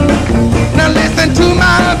 Now listen to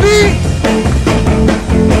my beat.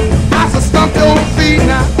 I said, stomp your feet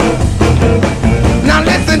now. Now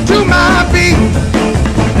listen to my beat.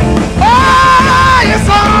 Oh, it's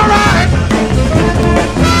all right.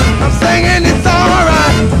 I'm singing, it's all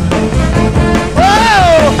right.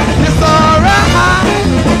 Oh, it's all right.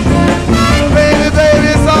 Baby, baby,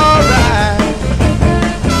 it's all right.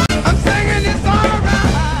 I'm singing, it's all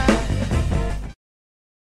right.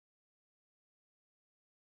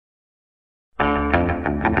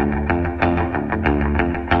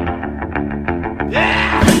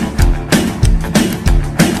 Yeah!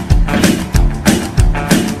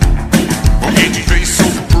 Well, get your face so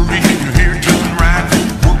pretty and your hair done right.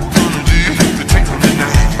 What we're gonna do to take on the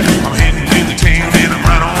night? I'm heading in the town and I'm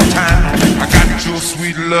right on time. I got your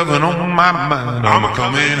sweet loving on my mind. I'm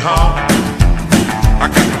coming home. I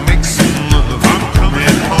got to make some love. I'm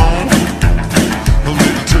coming home. A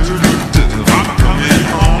little turtle dove. I'm coming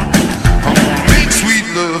home. I'm gonna make sweet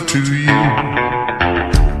love to you.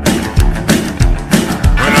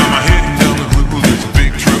 When I'm heading down the road, there's a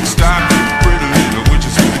big truck stop. Pretty little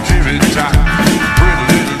witches with a cherry top. Pretty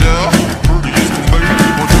little dove, pretty as can be.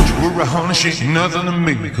 Well, don't you worry, honey, she ain't nothing to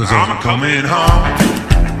me, 'cause I'm coming home.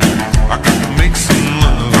 I got to make some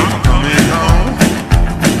love. I'm coming home.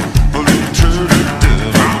 A little turtle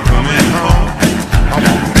dove. I'm coming home. I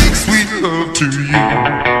want to make sweet love to you.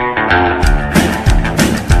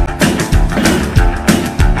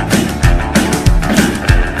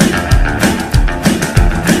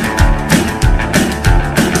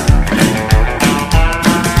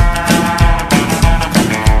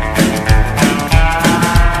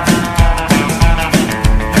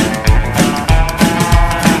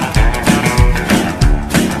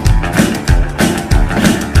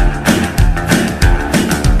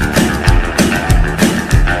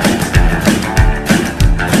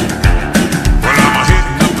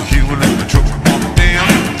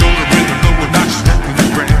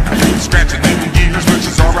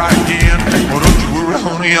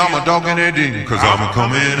 I'm a dog in a din, 'cause I'm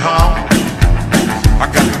coming home. I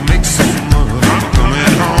got to make some love. I'm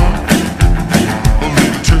coming home. A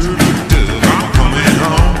little turtle dove. I'm coming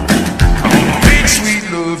home. I wanna make sweet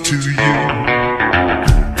love to you.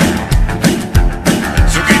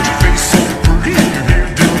 So get your face so pretty and your hair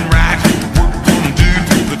done right. What we're gonna do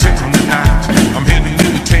to take on the night? I'm heading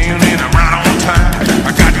into town and I'm right on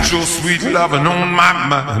sweet loving on my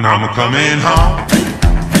mind. I'm coming home.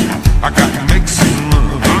 I got Mexican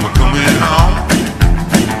love. I'm coming home.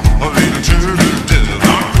 A little turtle dove.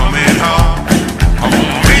 I'm coming home. I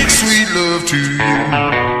wanna make sweet love to you.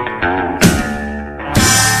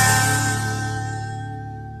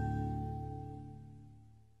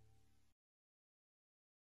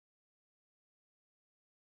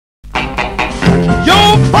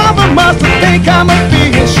 Your father must think I'm a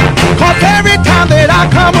fish, 'cause every time that I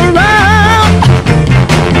come around,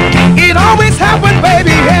 it always happens,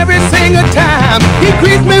 baby, every single time. He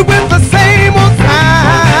greets me with the same old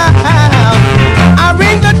sound. I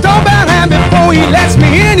ring the doorbell and before he lets me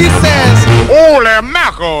in, he says, Holy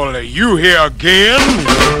mackerel, you here again?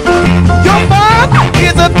 your father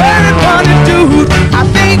is a very funny dude. I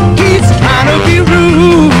think he's trying to be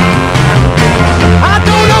rude. I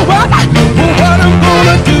don't know what I'm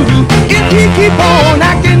gonna do if he keep on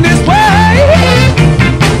acting this way.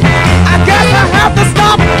 I guess I have to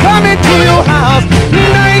stop coming to your house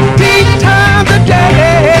 19 times a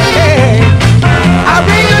day. I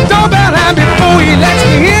ring the doorbell and before he lets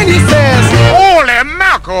me in, he says, Holy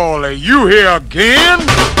mackerel, you here again?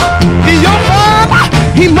 your father,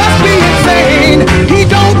 he must be insane. He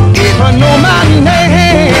don't even know my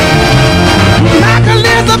name. Mackerel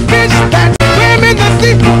is a fish that swim in the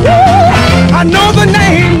sea. Woo! I know the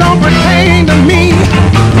name don't pertain to me.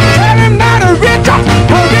 Tell him that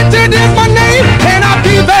Richard is my name, and I'll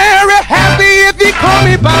be very happy if he call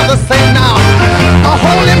me by the same now. A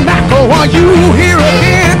holy mackerel, are you here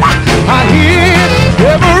again? I hear it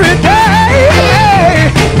every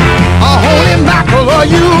day. A holy mackerel, are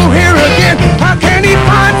you here again? How can he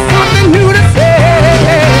find something new to say?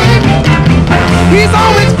 He's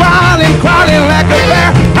always crawling like a bear.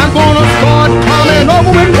 I'm gonna start coming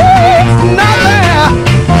over with not there.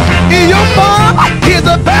 Your father is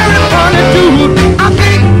a very funny dude. I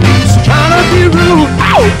think he's trying to be rude.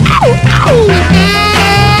 Ow, ow, ow.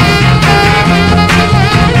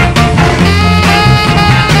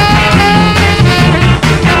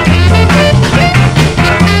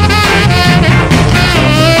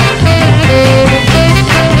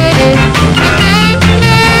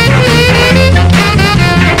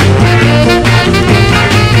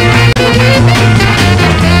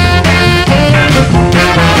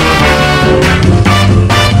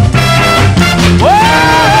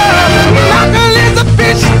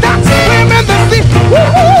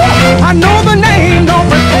 I know the name don't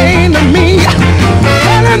pertain to me.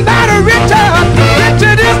 Tell him that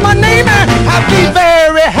Richard is my name, and I'd be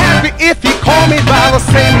very happy if he called me by the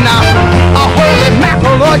same now. A holy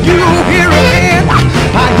mackerel, are you here again?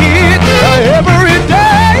 I hear it every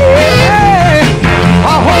day.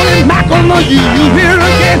 A holy mackerel, are you here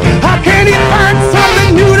again? How can he find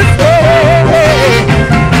something new to say?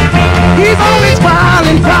 He's always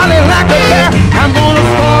crawling like a bear. I'm gonna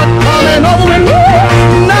start coming over and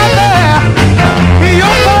not there.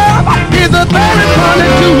 Your father is a very funny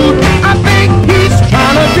dude. I think he's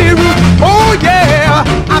trying to be rude. Oh yeah,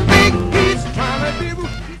 I think he's trying to be rude.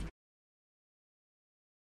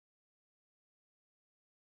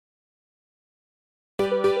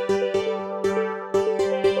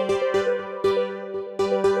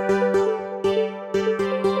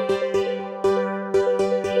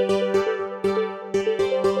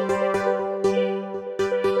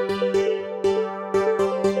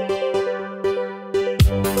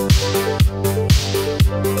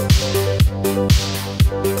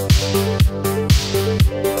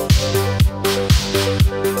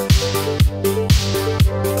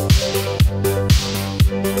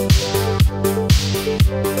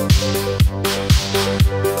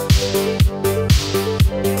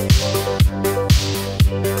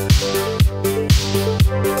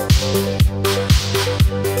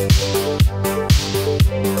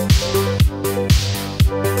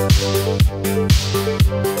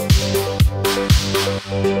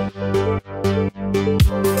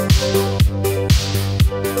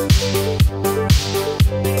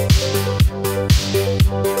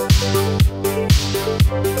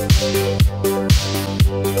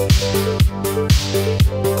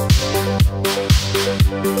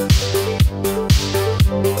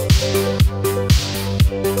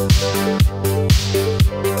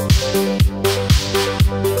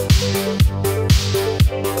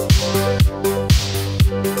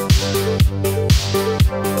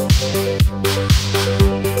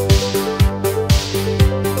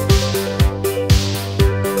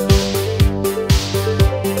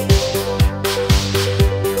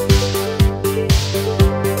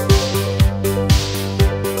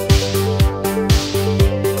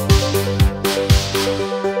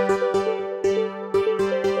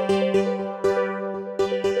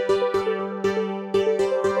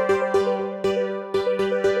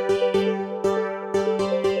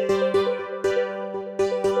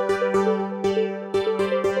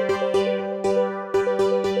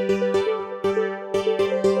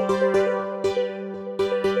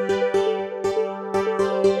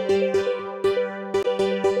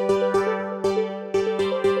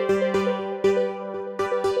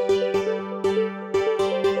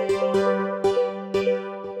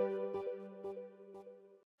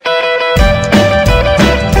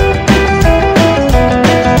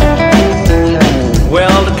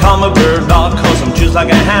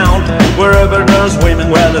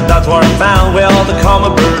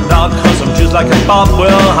 like a pop.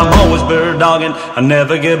 Well, I'm always bird dogging, I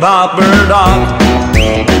never give up. Bird dog,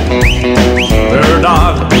 bird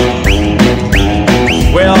dog.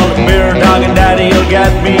 Well, the bird dogging daddy'll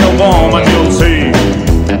get me a woman, you'll see.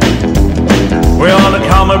 Well, they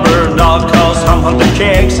call me bird dog 'cause I'm hunting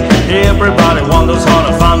chicks. Everybody wonders how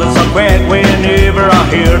to find it so quick. Whenever I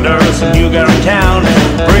hear there's a new girl in town,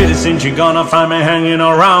 pretty soon you're gonna find me hanging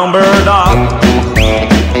around. Bird dog,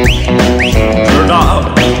 bird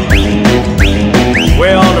dog.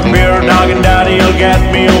 Well, the bird dogging daddy'll get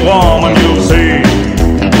me a woman, you'll see.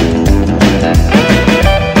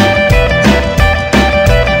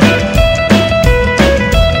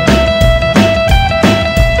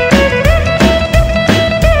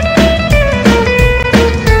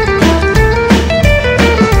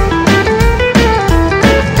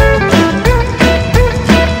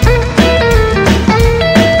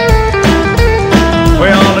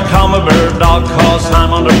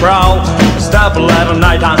 I'm on the prowl. Step 11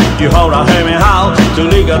 nighttime, you hold a hear me howl. To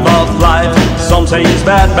league above life, some say it's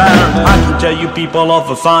bad. I can tell you people of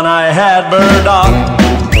the fun I had. Bird dog,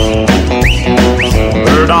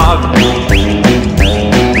 bird dog.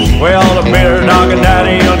 Well, the bird dog and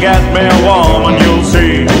daddy'll get me a woman, you'll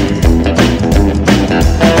see.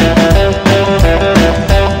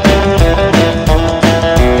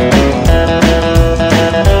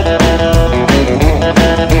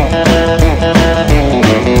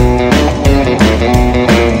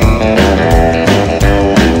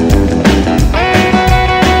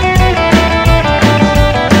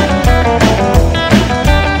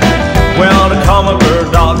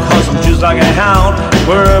 Like a hound,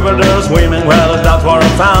 wherever there's women, well, that's where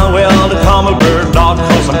I'm found. Well, they call me bird dog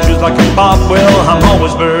 'cause I'm just like a pop. Well, I'm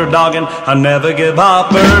always bird dogging, I never give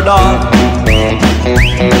up. Bird dog,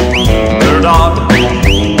 bird dog.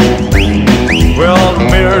 Well, the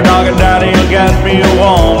bird dog and daddy'll get me a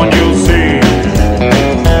woman, you'll see.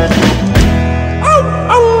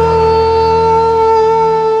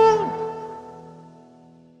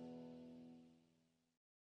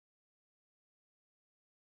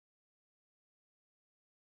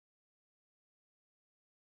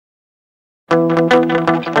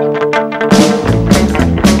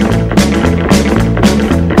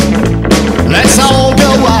 Let's all go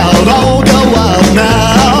wild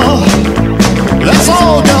now. Let's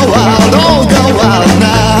all go wild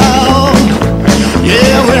now.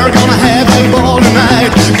 Yeah, we're gonna have a ball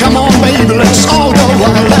tonight. Come on, baby, let's all go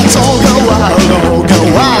wild. Let's all go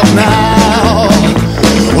wild now.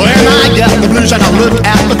 When I got the blues and I look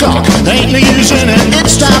at the clock, there ain't no use in it,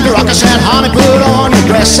 it's time to rock. I said, honey, put on your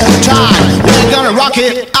dress and tie. We're gonna rock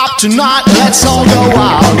it out tonight. Let's all go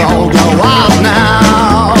wild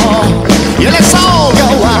now. Yeah, let's all go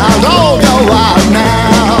wild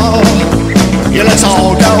now. Yeah, let's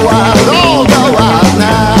all go wild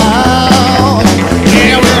now.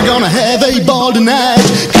 Yeah, we're gonna have a ball tonight.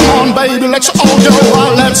 Come on, baby, let's all go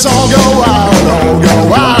wild. Let's all go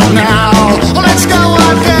wild now. Let's go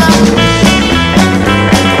wild now.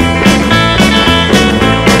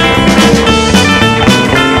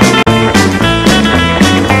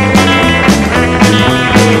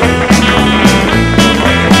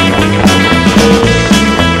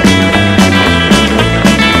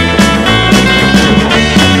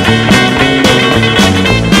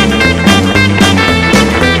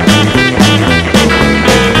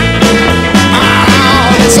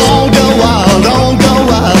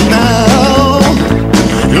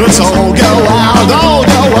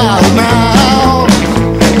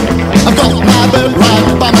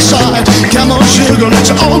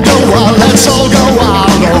 Let's all go wild, let's all go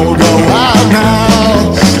wild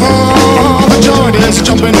now. Oh, the joint is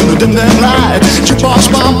jumping in the dim light. Jukebox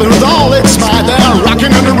bumping with all its might. They're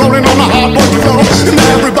rocking and rolling on the hardwood floor, and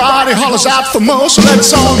everybody hollers out for more. So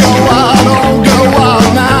let's all go wild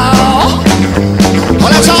now. Oh,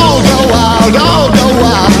 let's all go wild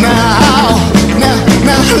now.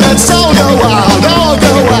 Now, let's all go wild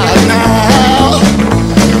now.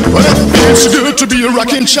 Well, it feels so good to be a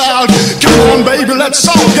rocking child. Come on, baby, let's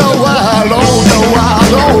all go wild.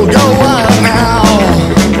 Go wild now.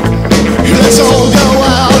 Let's all go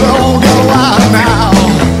wild now.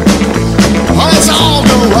 Let's all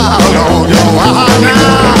go wild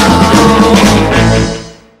now.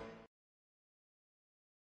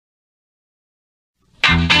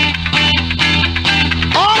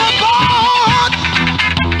 On aboard,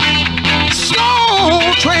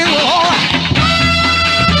 slow train roll.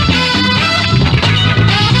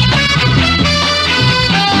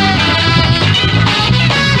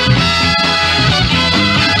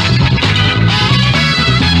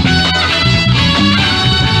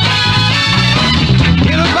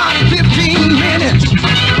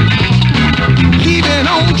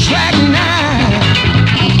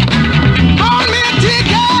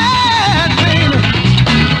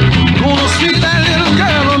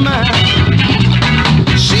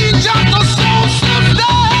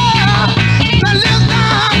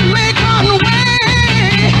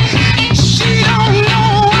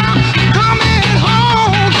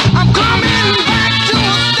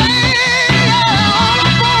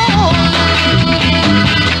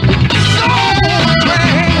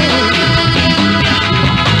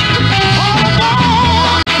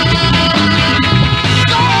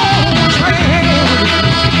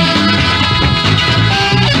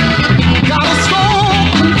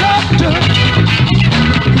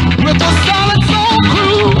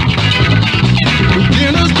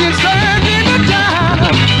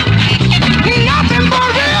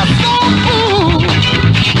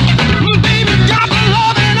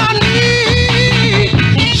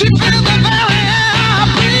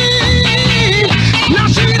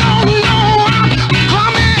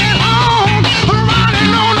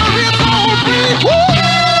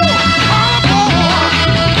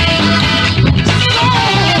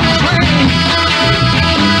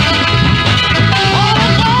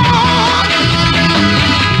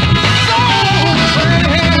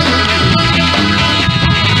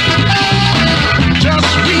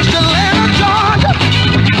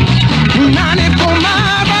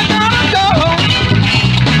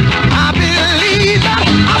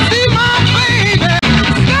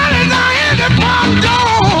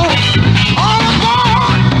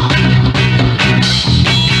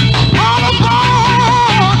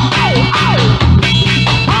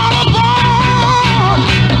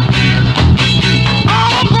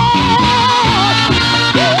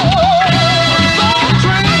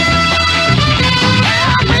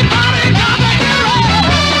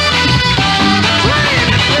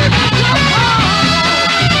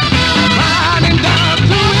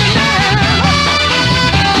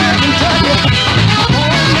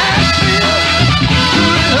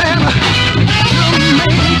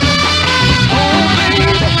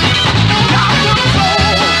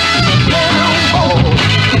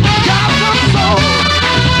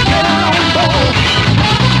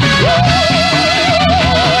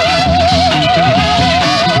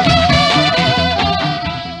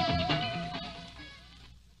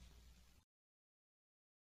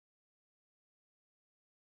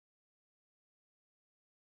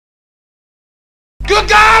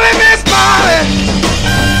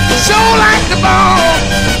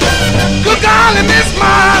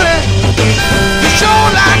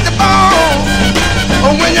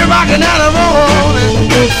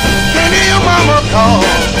 Can't hear your mama call.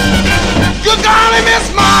 Good golly,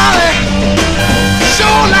 Miss Molly,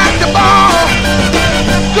 sure like the ball.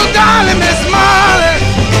 Good golly, Miss Molly,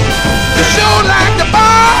 sure like the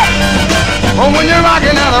ball. Oh, when you're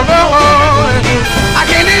rocking out the road, I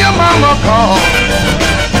can't hear your mama call.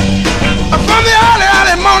 From the early,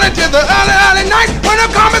 early morning to the early, early night, when I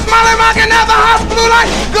call Miss Molly rocking at the hospital light.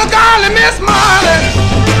 Good golly, Miss Molly,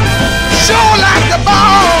 sure like the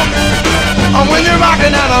ball. Oh, when you're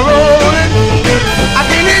rocking down the road, I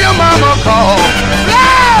can hear your mama call.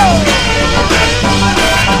 Blow!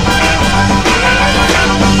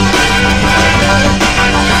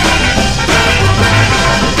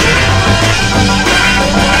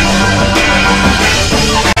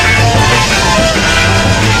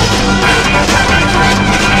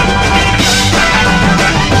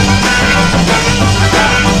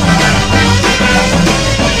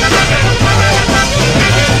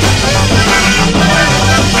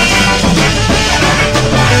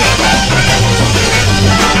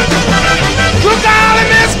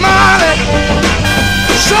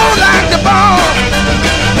 Sure like the ball.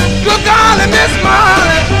 Good golly, Miss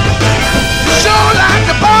Molly, sure like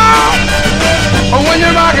the ball. Oh, when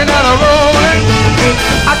you're rocking down the road,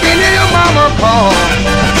 I can hear your mama call.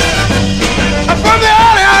 From the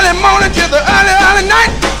early, early morning to the early, early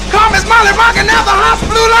night, call Miss Molly rocking out the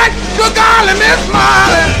hospital light. Good golly, Miss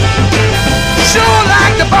Molly, sure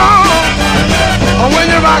like the ball. Oh, when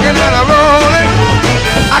you're rocking down the road,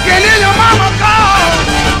 I can hear your mama call.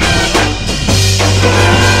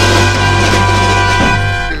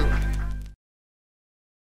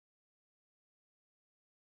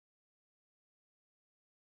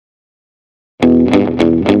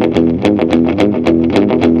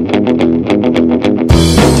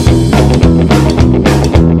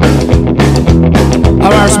 I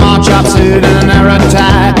wear a small chop suit and a narrow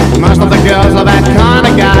tie. Most of the girls are that kind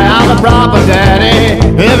of guy. I'm a proper daddy,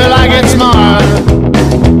 if you like it smart.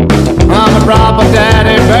 I'm a proper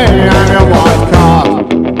daddy, baby, I'm your white card.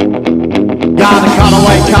 Got a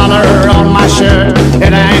cutaway collar on my shirt.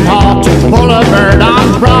 It ain't hard to pull a bird.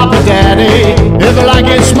 I'm a proper daddy, if you like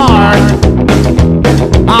it smart.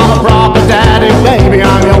 I'm a proper daddy, baby,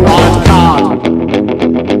 I'm your white card.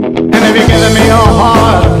 And if you're giving me your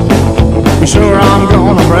heart, be sure I'm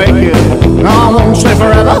gonna break it. I won't stay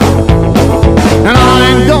forever, and I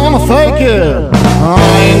ain't gonna fake it. I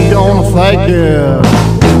ain't gonna fake it.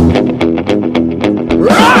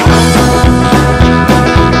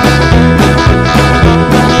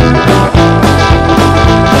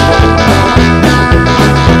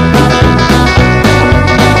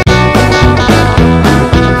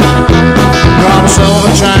 Got a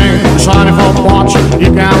silver chain, a shiny fob watch.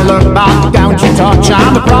 You can't look back, don't you touch.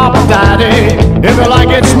 I'm the proper daddy, if you like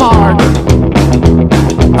it smart.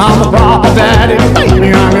 I'm the proper daddy,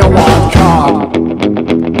 baby, I'm your wild card.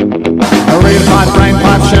 A real tight brain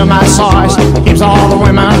pipe share my size, keeps all the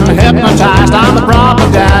women hypnotized. I'm the proper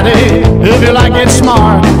daddy, if you like it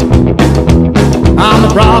smart. I'm the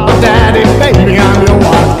proper daddy, baby, I'm your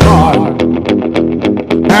wild card.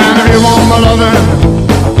 And if you want my loving,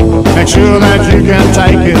 make sure that you can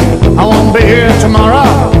take it. I won't be here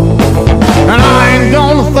tomorrow, and I ain't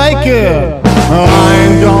gonna fake it. I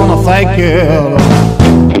ain't gonna fake it.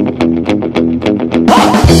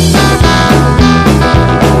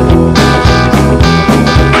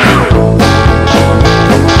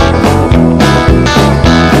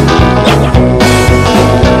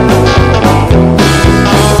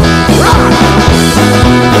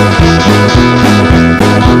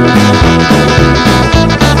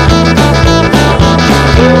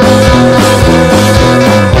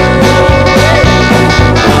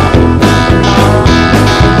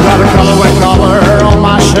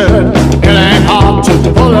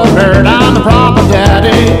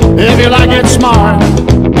 If you like it smart,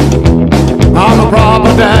 I'm a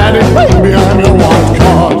proper daddy, baby, I'm your wild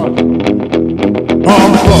card.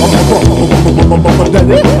 I'm a proper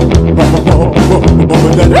daddy, I'm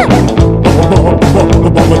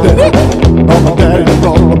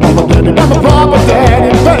a proper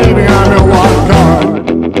daddy, baby, I'm your wild card.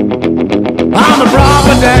 I'm a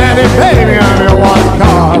proper daddy, baby, I'm your wild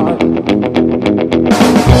card.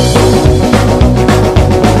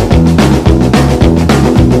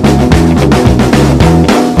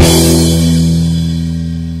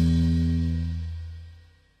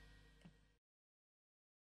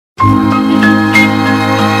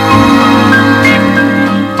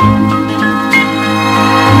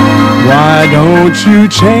 Why don't you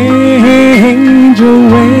change your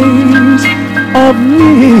ways of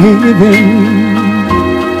living?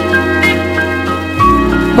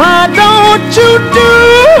 Why don't you do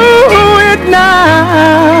it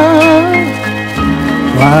now.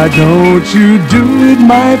 Why don't you do it,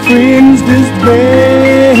 my friends, this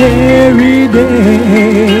very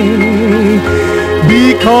day?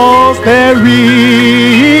 Because there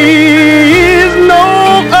is no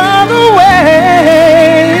other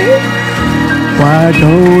way. Why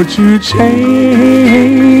don't you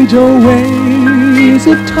change your ways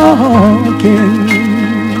of talking?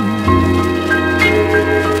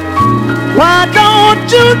 Why don't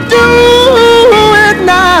you do it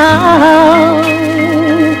now?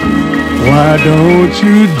 Why don't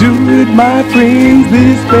you do it, my friends,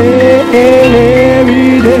 this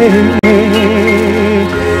very day?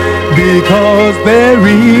 Because there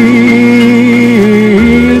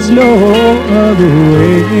is no other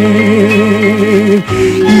way.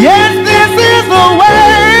 Yes, this is the way.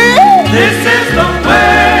 This is the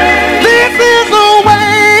way. This is the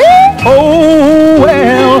way. Oh,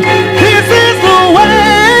 well, this is the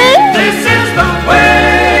way. This is the way.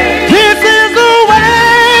 This is the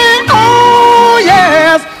way. Oh,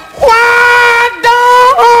 yes. Why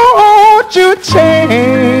don't you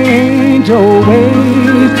change your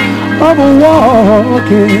ways of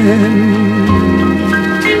walking?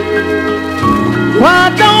 Why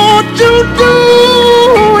don't you do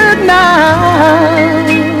it now?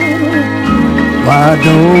 Why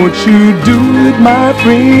don't you do it, my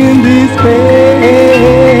friend, this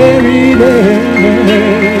very day?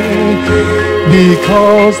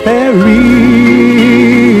 Because there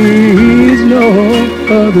is no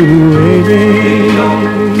other way.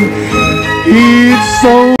 It's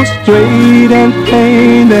so straight and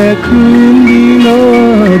plain, there couldn't be no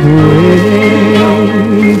other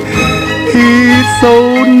way. It's so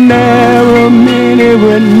narrow, many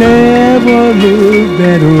would never look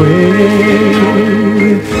that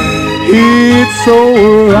way. It's so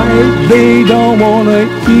right, they don't wanna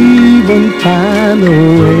even find a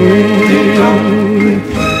way.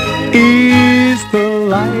 It's the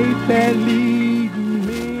light that leads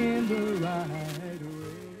men the right way.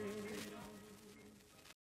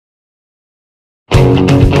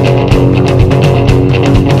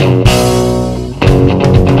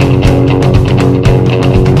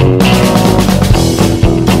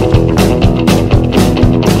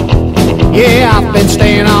 Yeah, I've been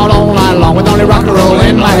staying out all night long with only rock and roll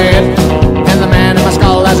in my head. And the man in my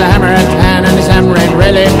skull has a hammer in his hand and he's hammering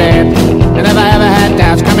really bad. And if I ever had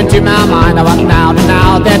doubts coming to my mind, I walk now to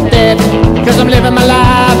now they're dead. Cause I'm living my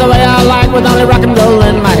life the way I like with only rock and roll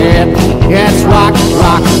in my head. Yeah, it's rock,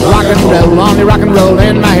 rock, rock and roll, only rock and roll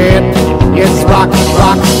in my head. Yeah, it's rock,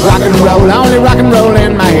 rock, rock and roll, only rock and roll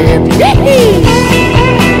in my head. Yee-hee!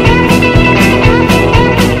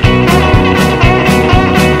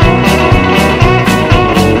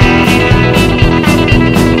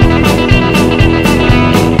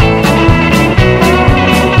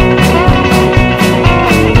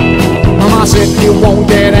 You won't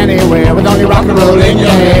get anywhere with only rock and roll in your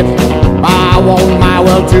head. I want my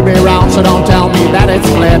world to be round, so don't tell me that it's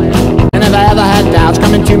flat. And if I ever had doubts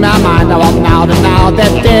coming to my mind, I walk now to now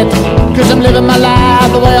they're dead. Cause I'm living my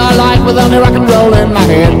life the way I like with only rock and roll in my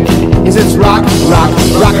head. Is it's rock, rock,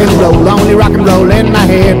 rock and roll, only rock and roll in my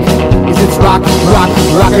head. Is it's rock, rock,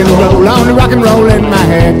 rock and roll, only rock and roll in my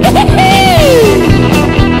head.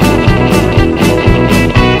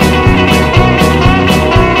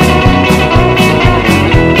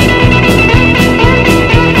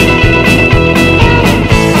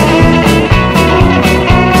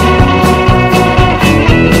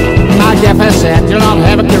 Jeff has said you'll not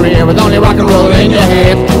have a career with only rock and roll in your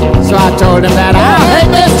head. So I told him that I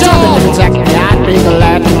hate this job, and if it's actually I'd be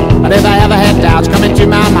glad. But if I ever had doubts coming to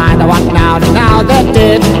my mind, I want now to now that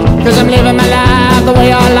did. Cause I'm living my life the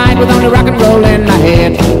way I like with only rock and roll in my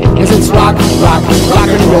head. Yes, it's rock, rock, rock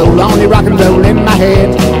and roll, only rock and roll in my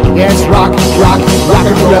head. Yes, rock, rock, rock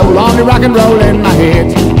and roll, only rock and roll in my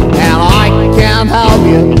head. And I can't help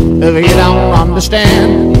you if you don't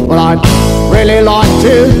understand. Well, I'd really like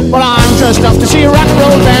to, but I'm dressed up to see a rock and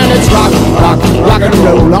roll band. It's rock, rock, rock and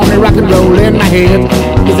roll, only rock and roll in my head.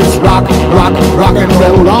 Is it's rock, rock, rock and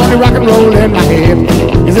roll, only rock and roll in my head.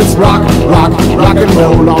 Is it's rock, rock, rock and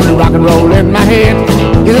roll, only rock and roll in my head.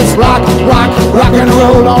 Is it's rock, rock, rock and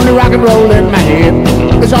roll, only rock and roll in my head.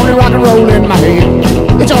 It's only rock and roll in my head.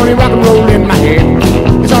 It's only rock and roll in my head.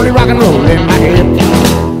 It's only rock and roll in my head.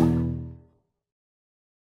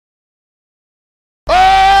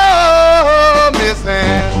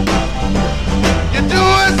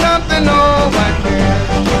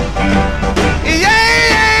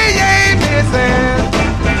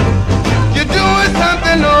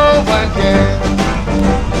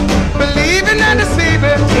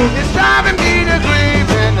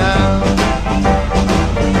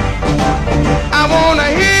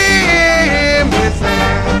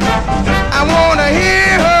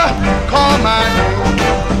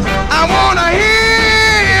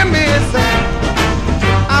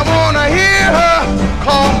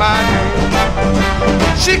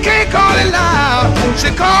 She can't call it loud, she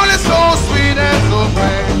call it so sweet and so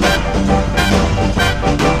plain.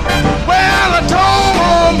 Well, I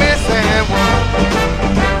told Miss Anne,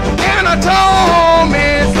 and I told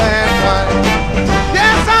Miss Anne twice.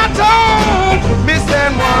 Yes, I told Miss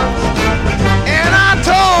Anne once, and I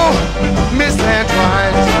told Miss Anne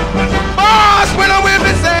twice. Boss, when I'm with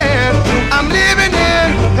Miss Anne, I'm living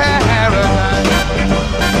in paradise.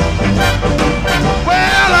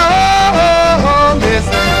 Well, oh, Miss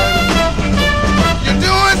Anne, you're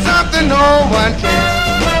doing something no one can.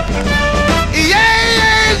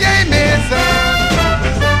 Yeah, Miss Anne,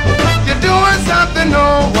 you're doing something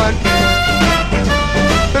no one can.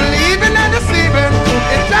 Believing and deceiving,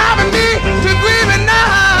 it's driving me to grieving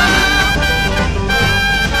now.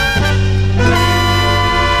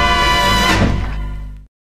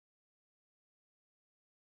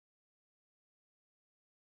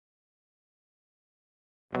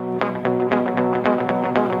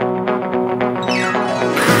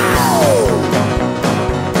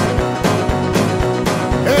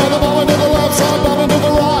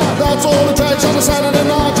 Saturday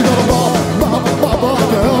night, you gotta bop, bop, bop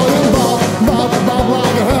like a hellion bop, bop, bop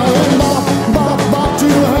like a hellion bop, bop, bop to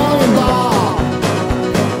the hellion bop.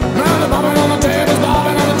 Now they're bopping on the tables,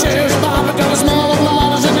 bopping on the chairs, bopping till the smell of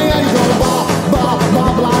blood is in the air. You gotta bop, bop,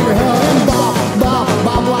 bop like a hellion bop, bop,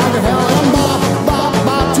 bop like a hellion bop, bop,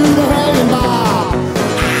 bop to the hellion bop.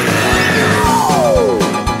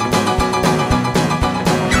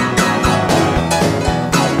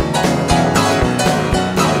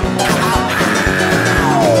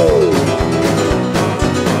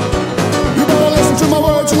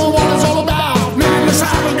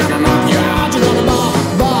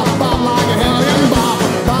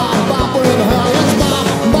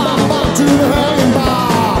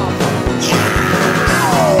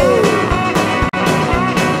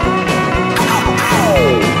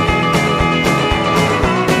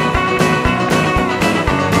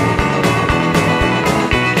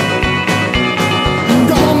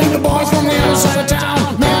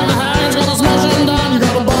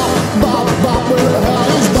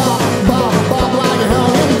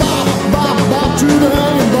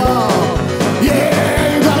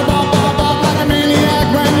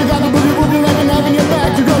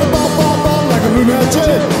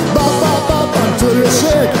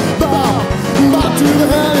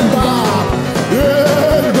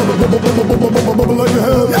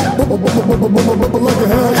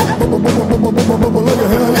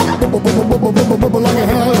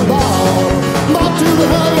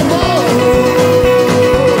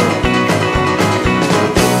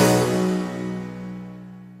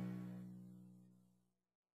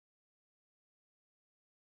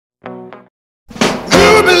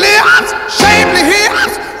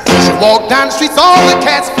 Walk down the streets, all the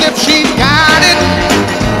cats flip, she's got it.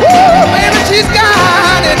 Woo, baby, she's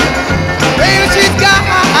got it. Baby, she's got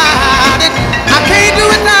it. I can't do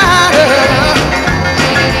it now.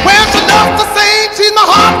 Well, she loves to sing, she's my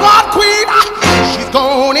hot rod queen. She's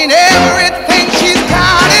gone in everything, she's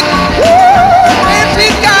got it. Woo, baby,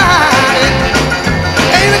 she's got it.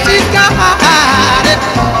 Baby, she's got it.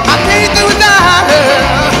 I can't do it now.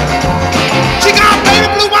 She got baby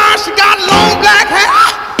blue eyes, she got long black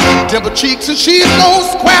hair, dimple cheeks, and she's no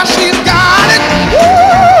square. She's got it. Woo,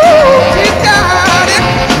 she's got it.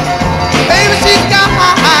 Baby, she's got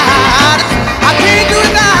it. I can't do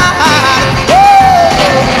it now.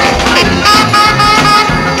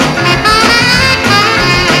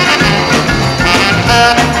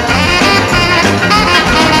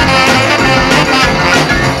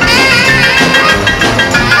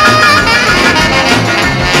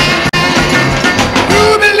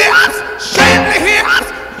 Ruby lips, shapely hips.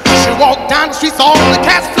 She walk down the streets, all the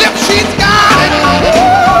cats flip. She's got it.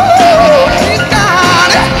 Ooh, she's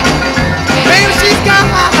got it. Baby, she's got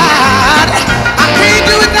it. I can't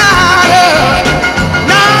do it without her.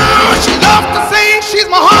 Now she loves to sing. She's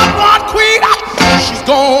my hot rod queen. She's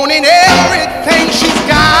gone in everything. She's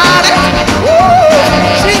got it.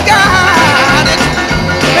 Ooh, she's got it.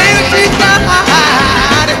 Baby, she's got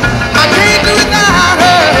it. I can't do it without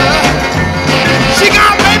her. She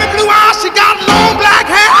got baby blue eyes. She got long black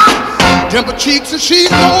hair, dimple cheeks, and she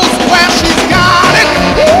knows where. She's got it.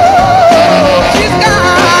 Ooh, she's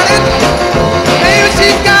got it. Baby,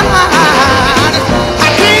 she's got it. I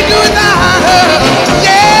can't do it without her.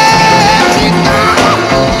 Yeah, she's got it.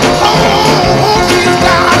 Oh, she's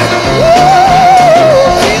got it. Ooh,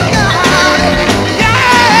 she's got it.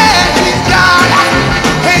 Yeah, she's got it.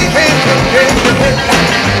 Hey, hey, hey, hey, hey.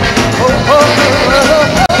 Oh, oh, oh, oh.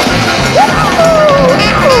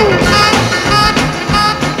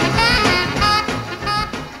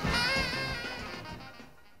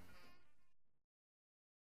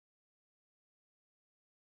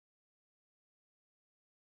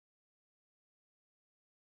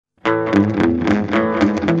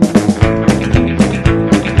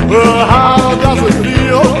 Well, how does it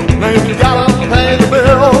feel? Now you gotta pay the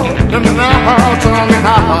bill. And now tell me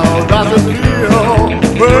how does it feel?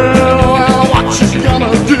 Well, what you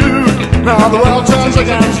gonna do? Now the world turns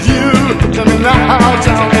against you. Tell me now,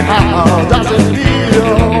 tell me how does it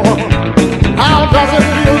feel? How does it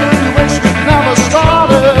feel that you wish it never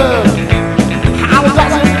started? How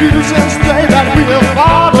does it feel since the day that we have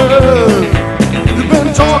parted? You've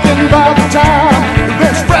been talking about the time, you've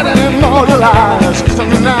been spreading in all your lies. Tell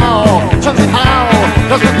me now, tell me how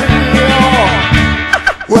does it feel?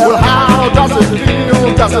 Well, how does it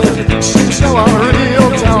feel? Does it seem so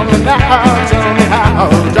unreal? Tell me now, tell me how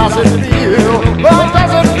does it feel? Well,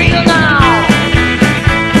 does it feel now?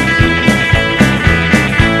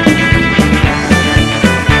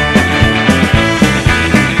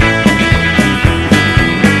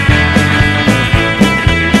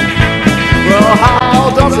 Well, how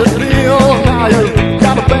does it feel? Now you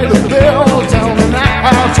gotta pay the bill. Tell me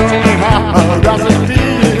now, tell me how does it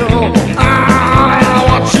feel?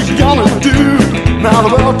 What you gonna do? Now the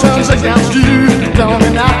world turns against you. Tell me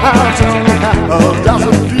now, tell me how does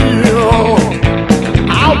it feel?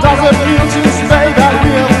 How does it feel since the day that we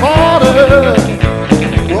have parted?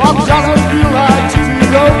 What does it feel like to be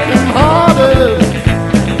broken hearted?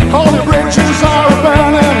 All the bridges are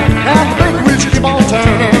burning and the big wheels keep on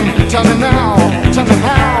turning. Tell me now, tell me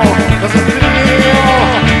how does it feel?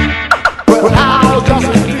 Well, how does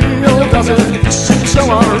it feel? Does it seem so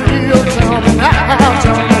unreal? Tell me now,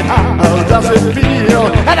 tell me how does it feel?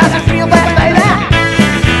 How does it feel, baby?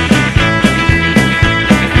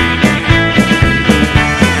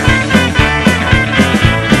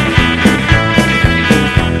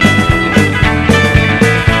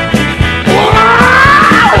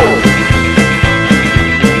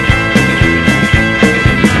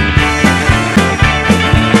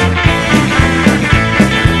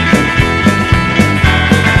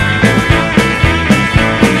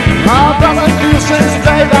 How does it feel since the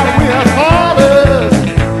day that we have parted?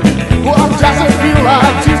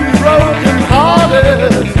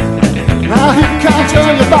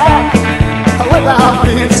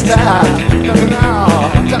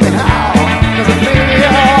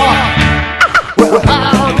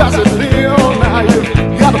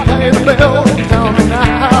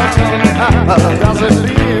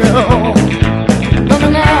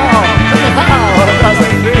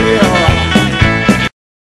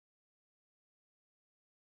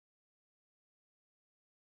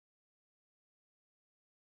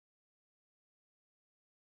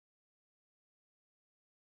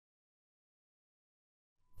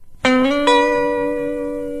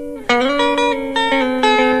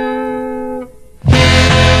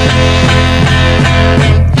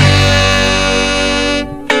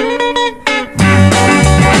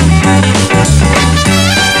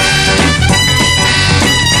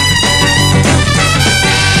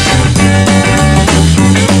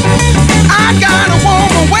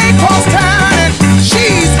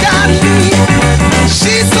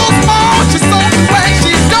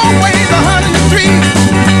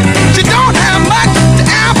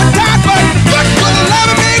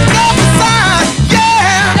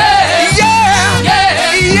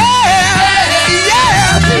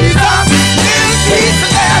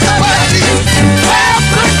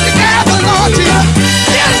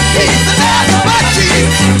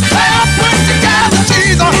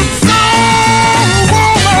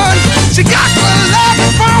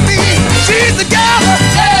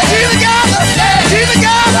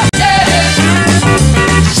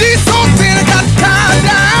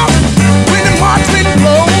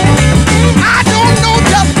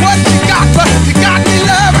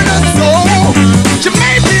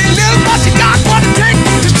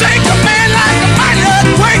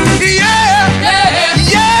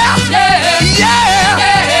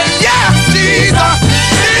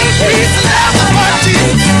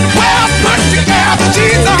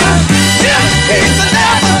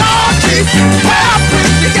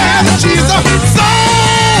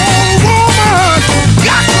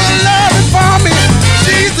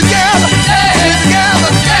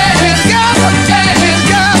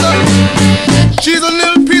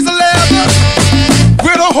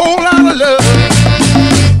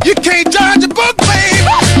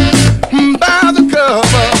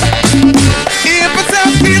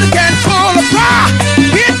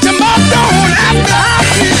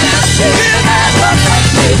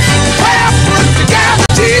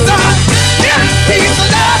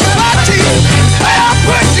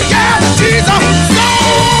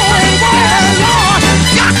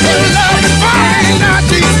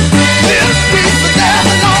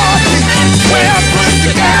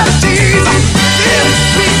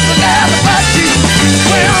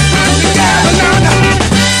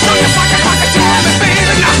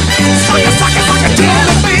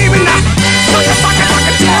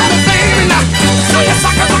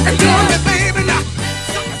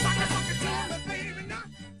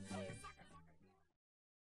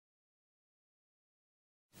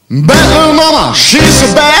 Bad little mama, she's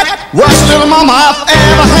so bad. Worst little mama I've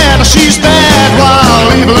ever had. She's bad,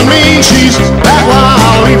 wild, evil and mean. She's bad,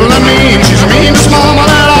 wild, evil and mean. She's the meanest mama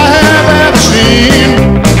that I have ever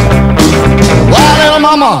seen. Wild little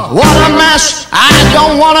mama, what a mess. I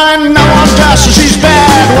don't want her and no one does. She's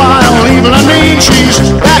bad, wild, evil and mean. She's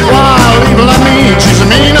bad, wild, evil and mean. She's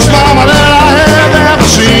the meanest mama that I have ever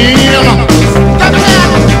seen.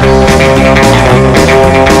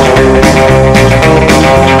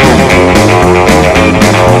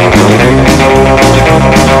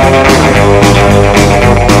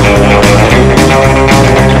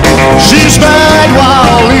 She's bad,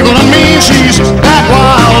 wild, evil and mean. She's bad,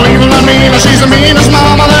 wild, evil and mean. She's the meanest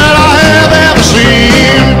mama that I have ever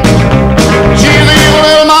seen. She's the evil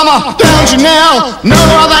little mama, don't you know? No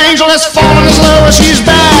other angel has fallen as low as she's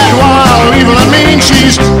bad, wild, evil and mean.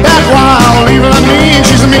 She's bad, wild, evil and mean.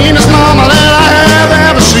 She's the meanest mama that I have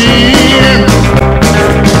ever seen.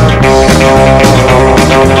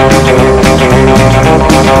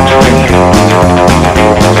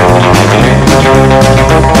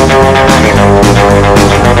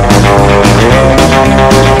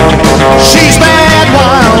 She's bad,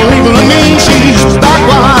 wild, evil and mean. She's bad,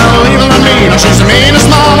 wild, evil and mean. She's the meanest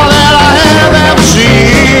mama that I have ever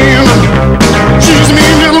seen. She's a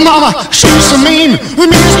mean little mama. She's so mean, the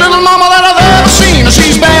meanest little mama that I've ever seen.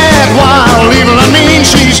 She's bad, wild, evil and mean.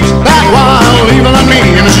 She's bad, wild, evil and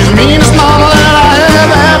mean. She's the meanest mama that I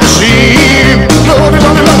have ever seen. Lordy,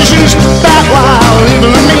 lordy, lordy, she's bad, wild,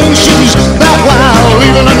 evil and mean. She's bad, wild,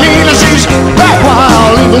 evil and mean. She's bad,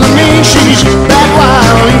 wild, evil and mean. She's bad,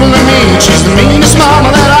 wild, evil and mean. She's the meanest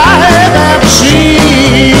mama that I have ever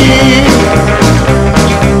seen.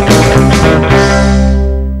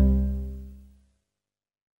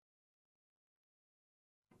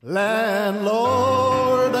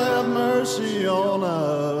 Landlord, have mercy on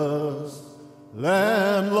us.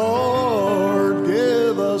 Landlord,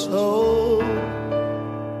 give us hope.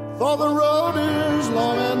 For the road is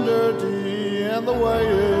long and dirty, and the way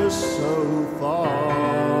is so far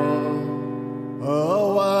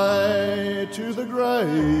away to the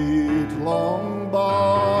great long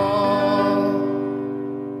bar.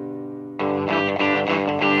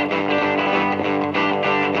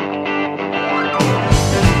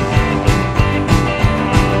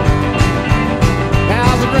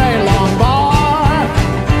 There's a great long bar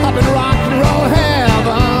up in rock and roll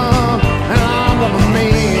heaven, and I'm gonna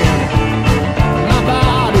meet my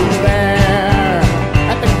body's there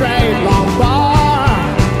at the great long bar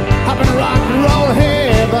up in rock and roll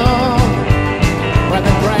heaven, where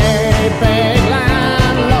the great big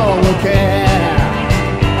landlord will care.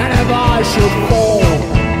 And if I should fall,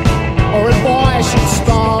 or if I should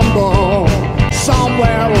stumble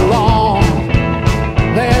somewhere along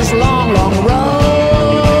this long, long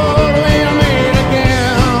road, we'll meet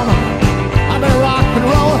again up in rock and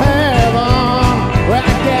roll heaven, where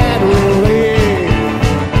I get relief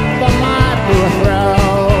from my poor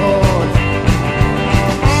throat.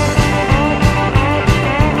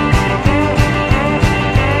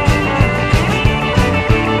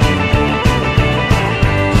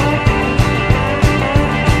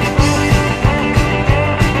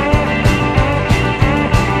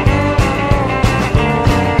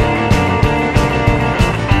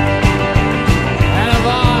 And if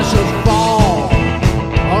I should fall,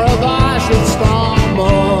 or if I should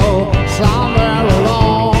stumble somewhere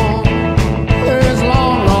along this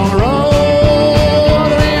long, long road,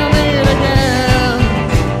 we'll meet again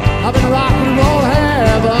up in rock and roll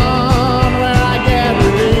heaven, where I get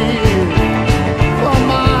relief from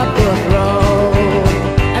my poor throat.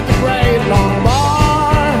 At the great long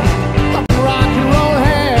bar up in rock and roll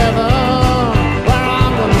heaven, where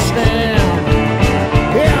I'm gonna stand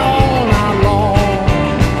here all night long.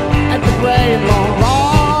 At the great long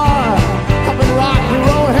bar up in rock and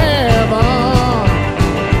roll heaven,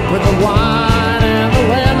 with the wine and the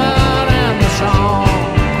women and the song.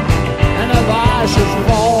 And if I should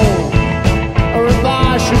fall, or if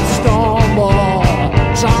I should stumble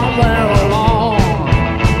somewhere along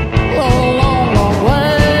the long, long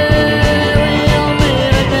way, we'll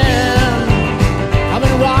meet again up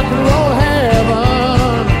in rock and roll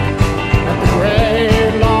heaven, at the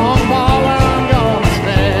great long bar where I'm gonna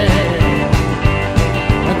stay.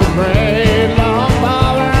 At the great long bar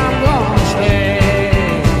where I'm gonna stay.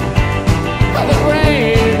 At the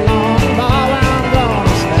great long bar where I'm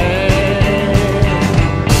gonna stay.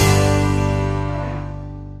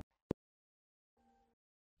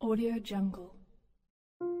 Audio Jungle.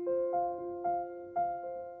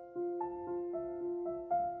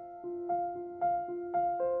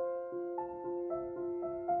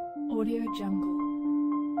 Audio Jungle.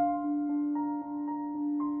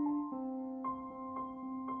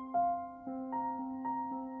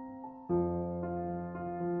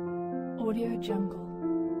 Audio Jungle.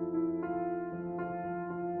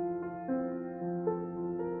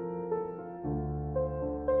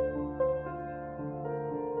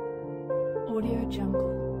 Audio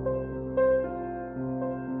Jungle.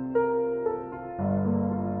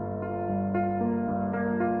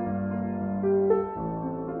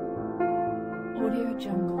 Audio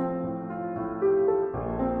Jungle.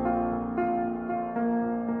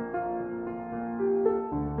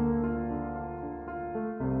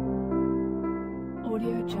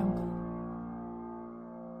 Audio Jungle.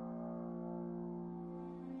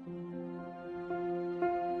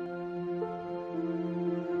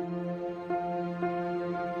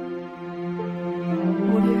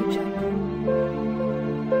 Audio Jungle.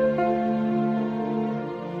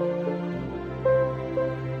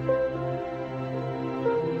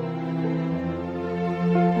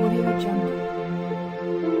 Audio Jungle.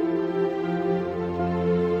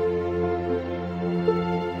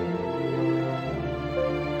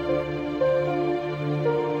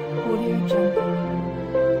 Audio Jungle.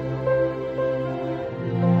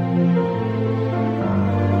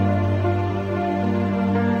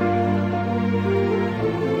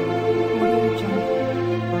 Audio Jungle.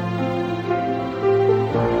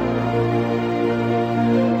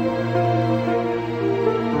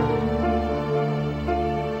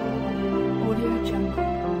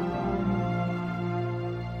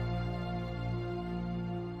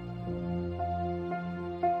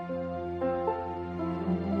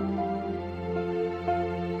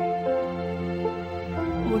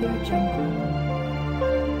 Audio Jungle.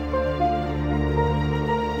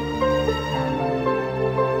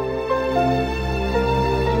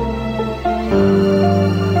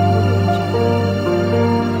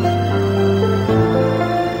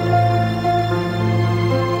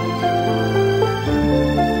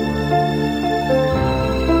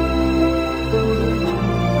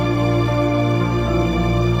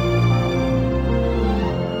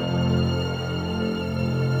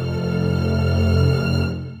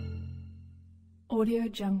 Audio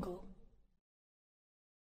Jungle.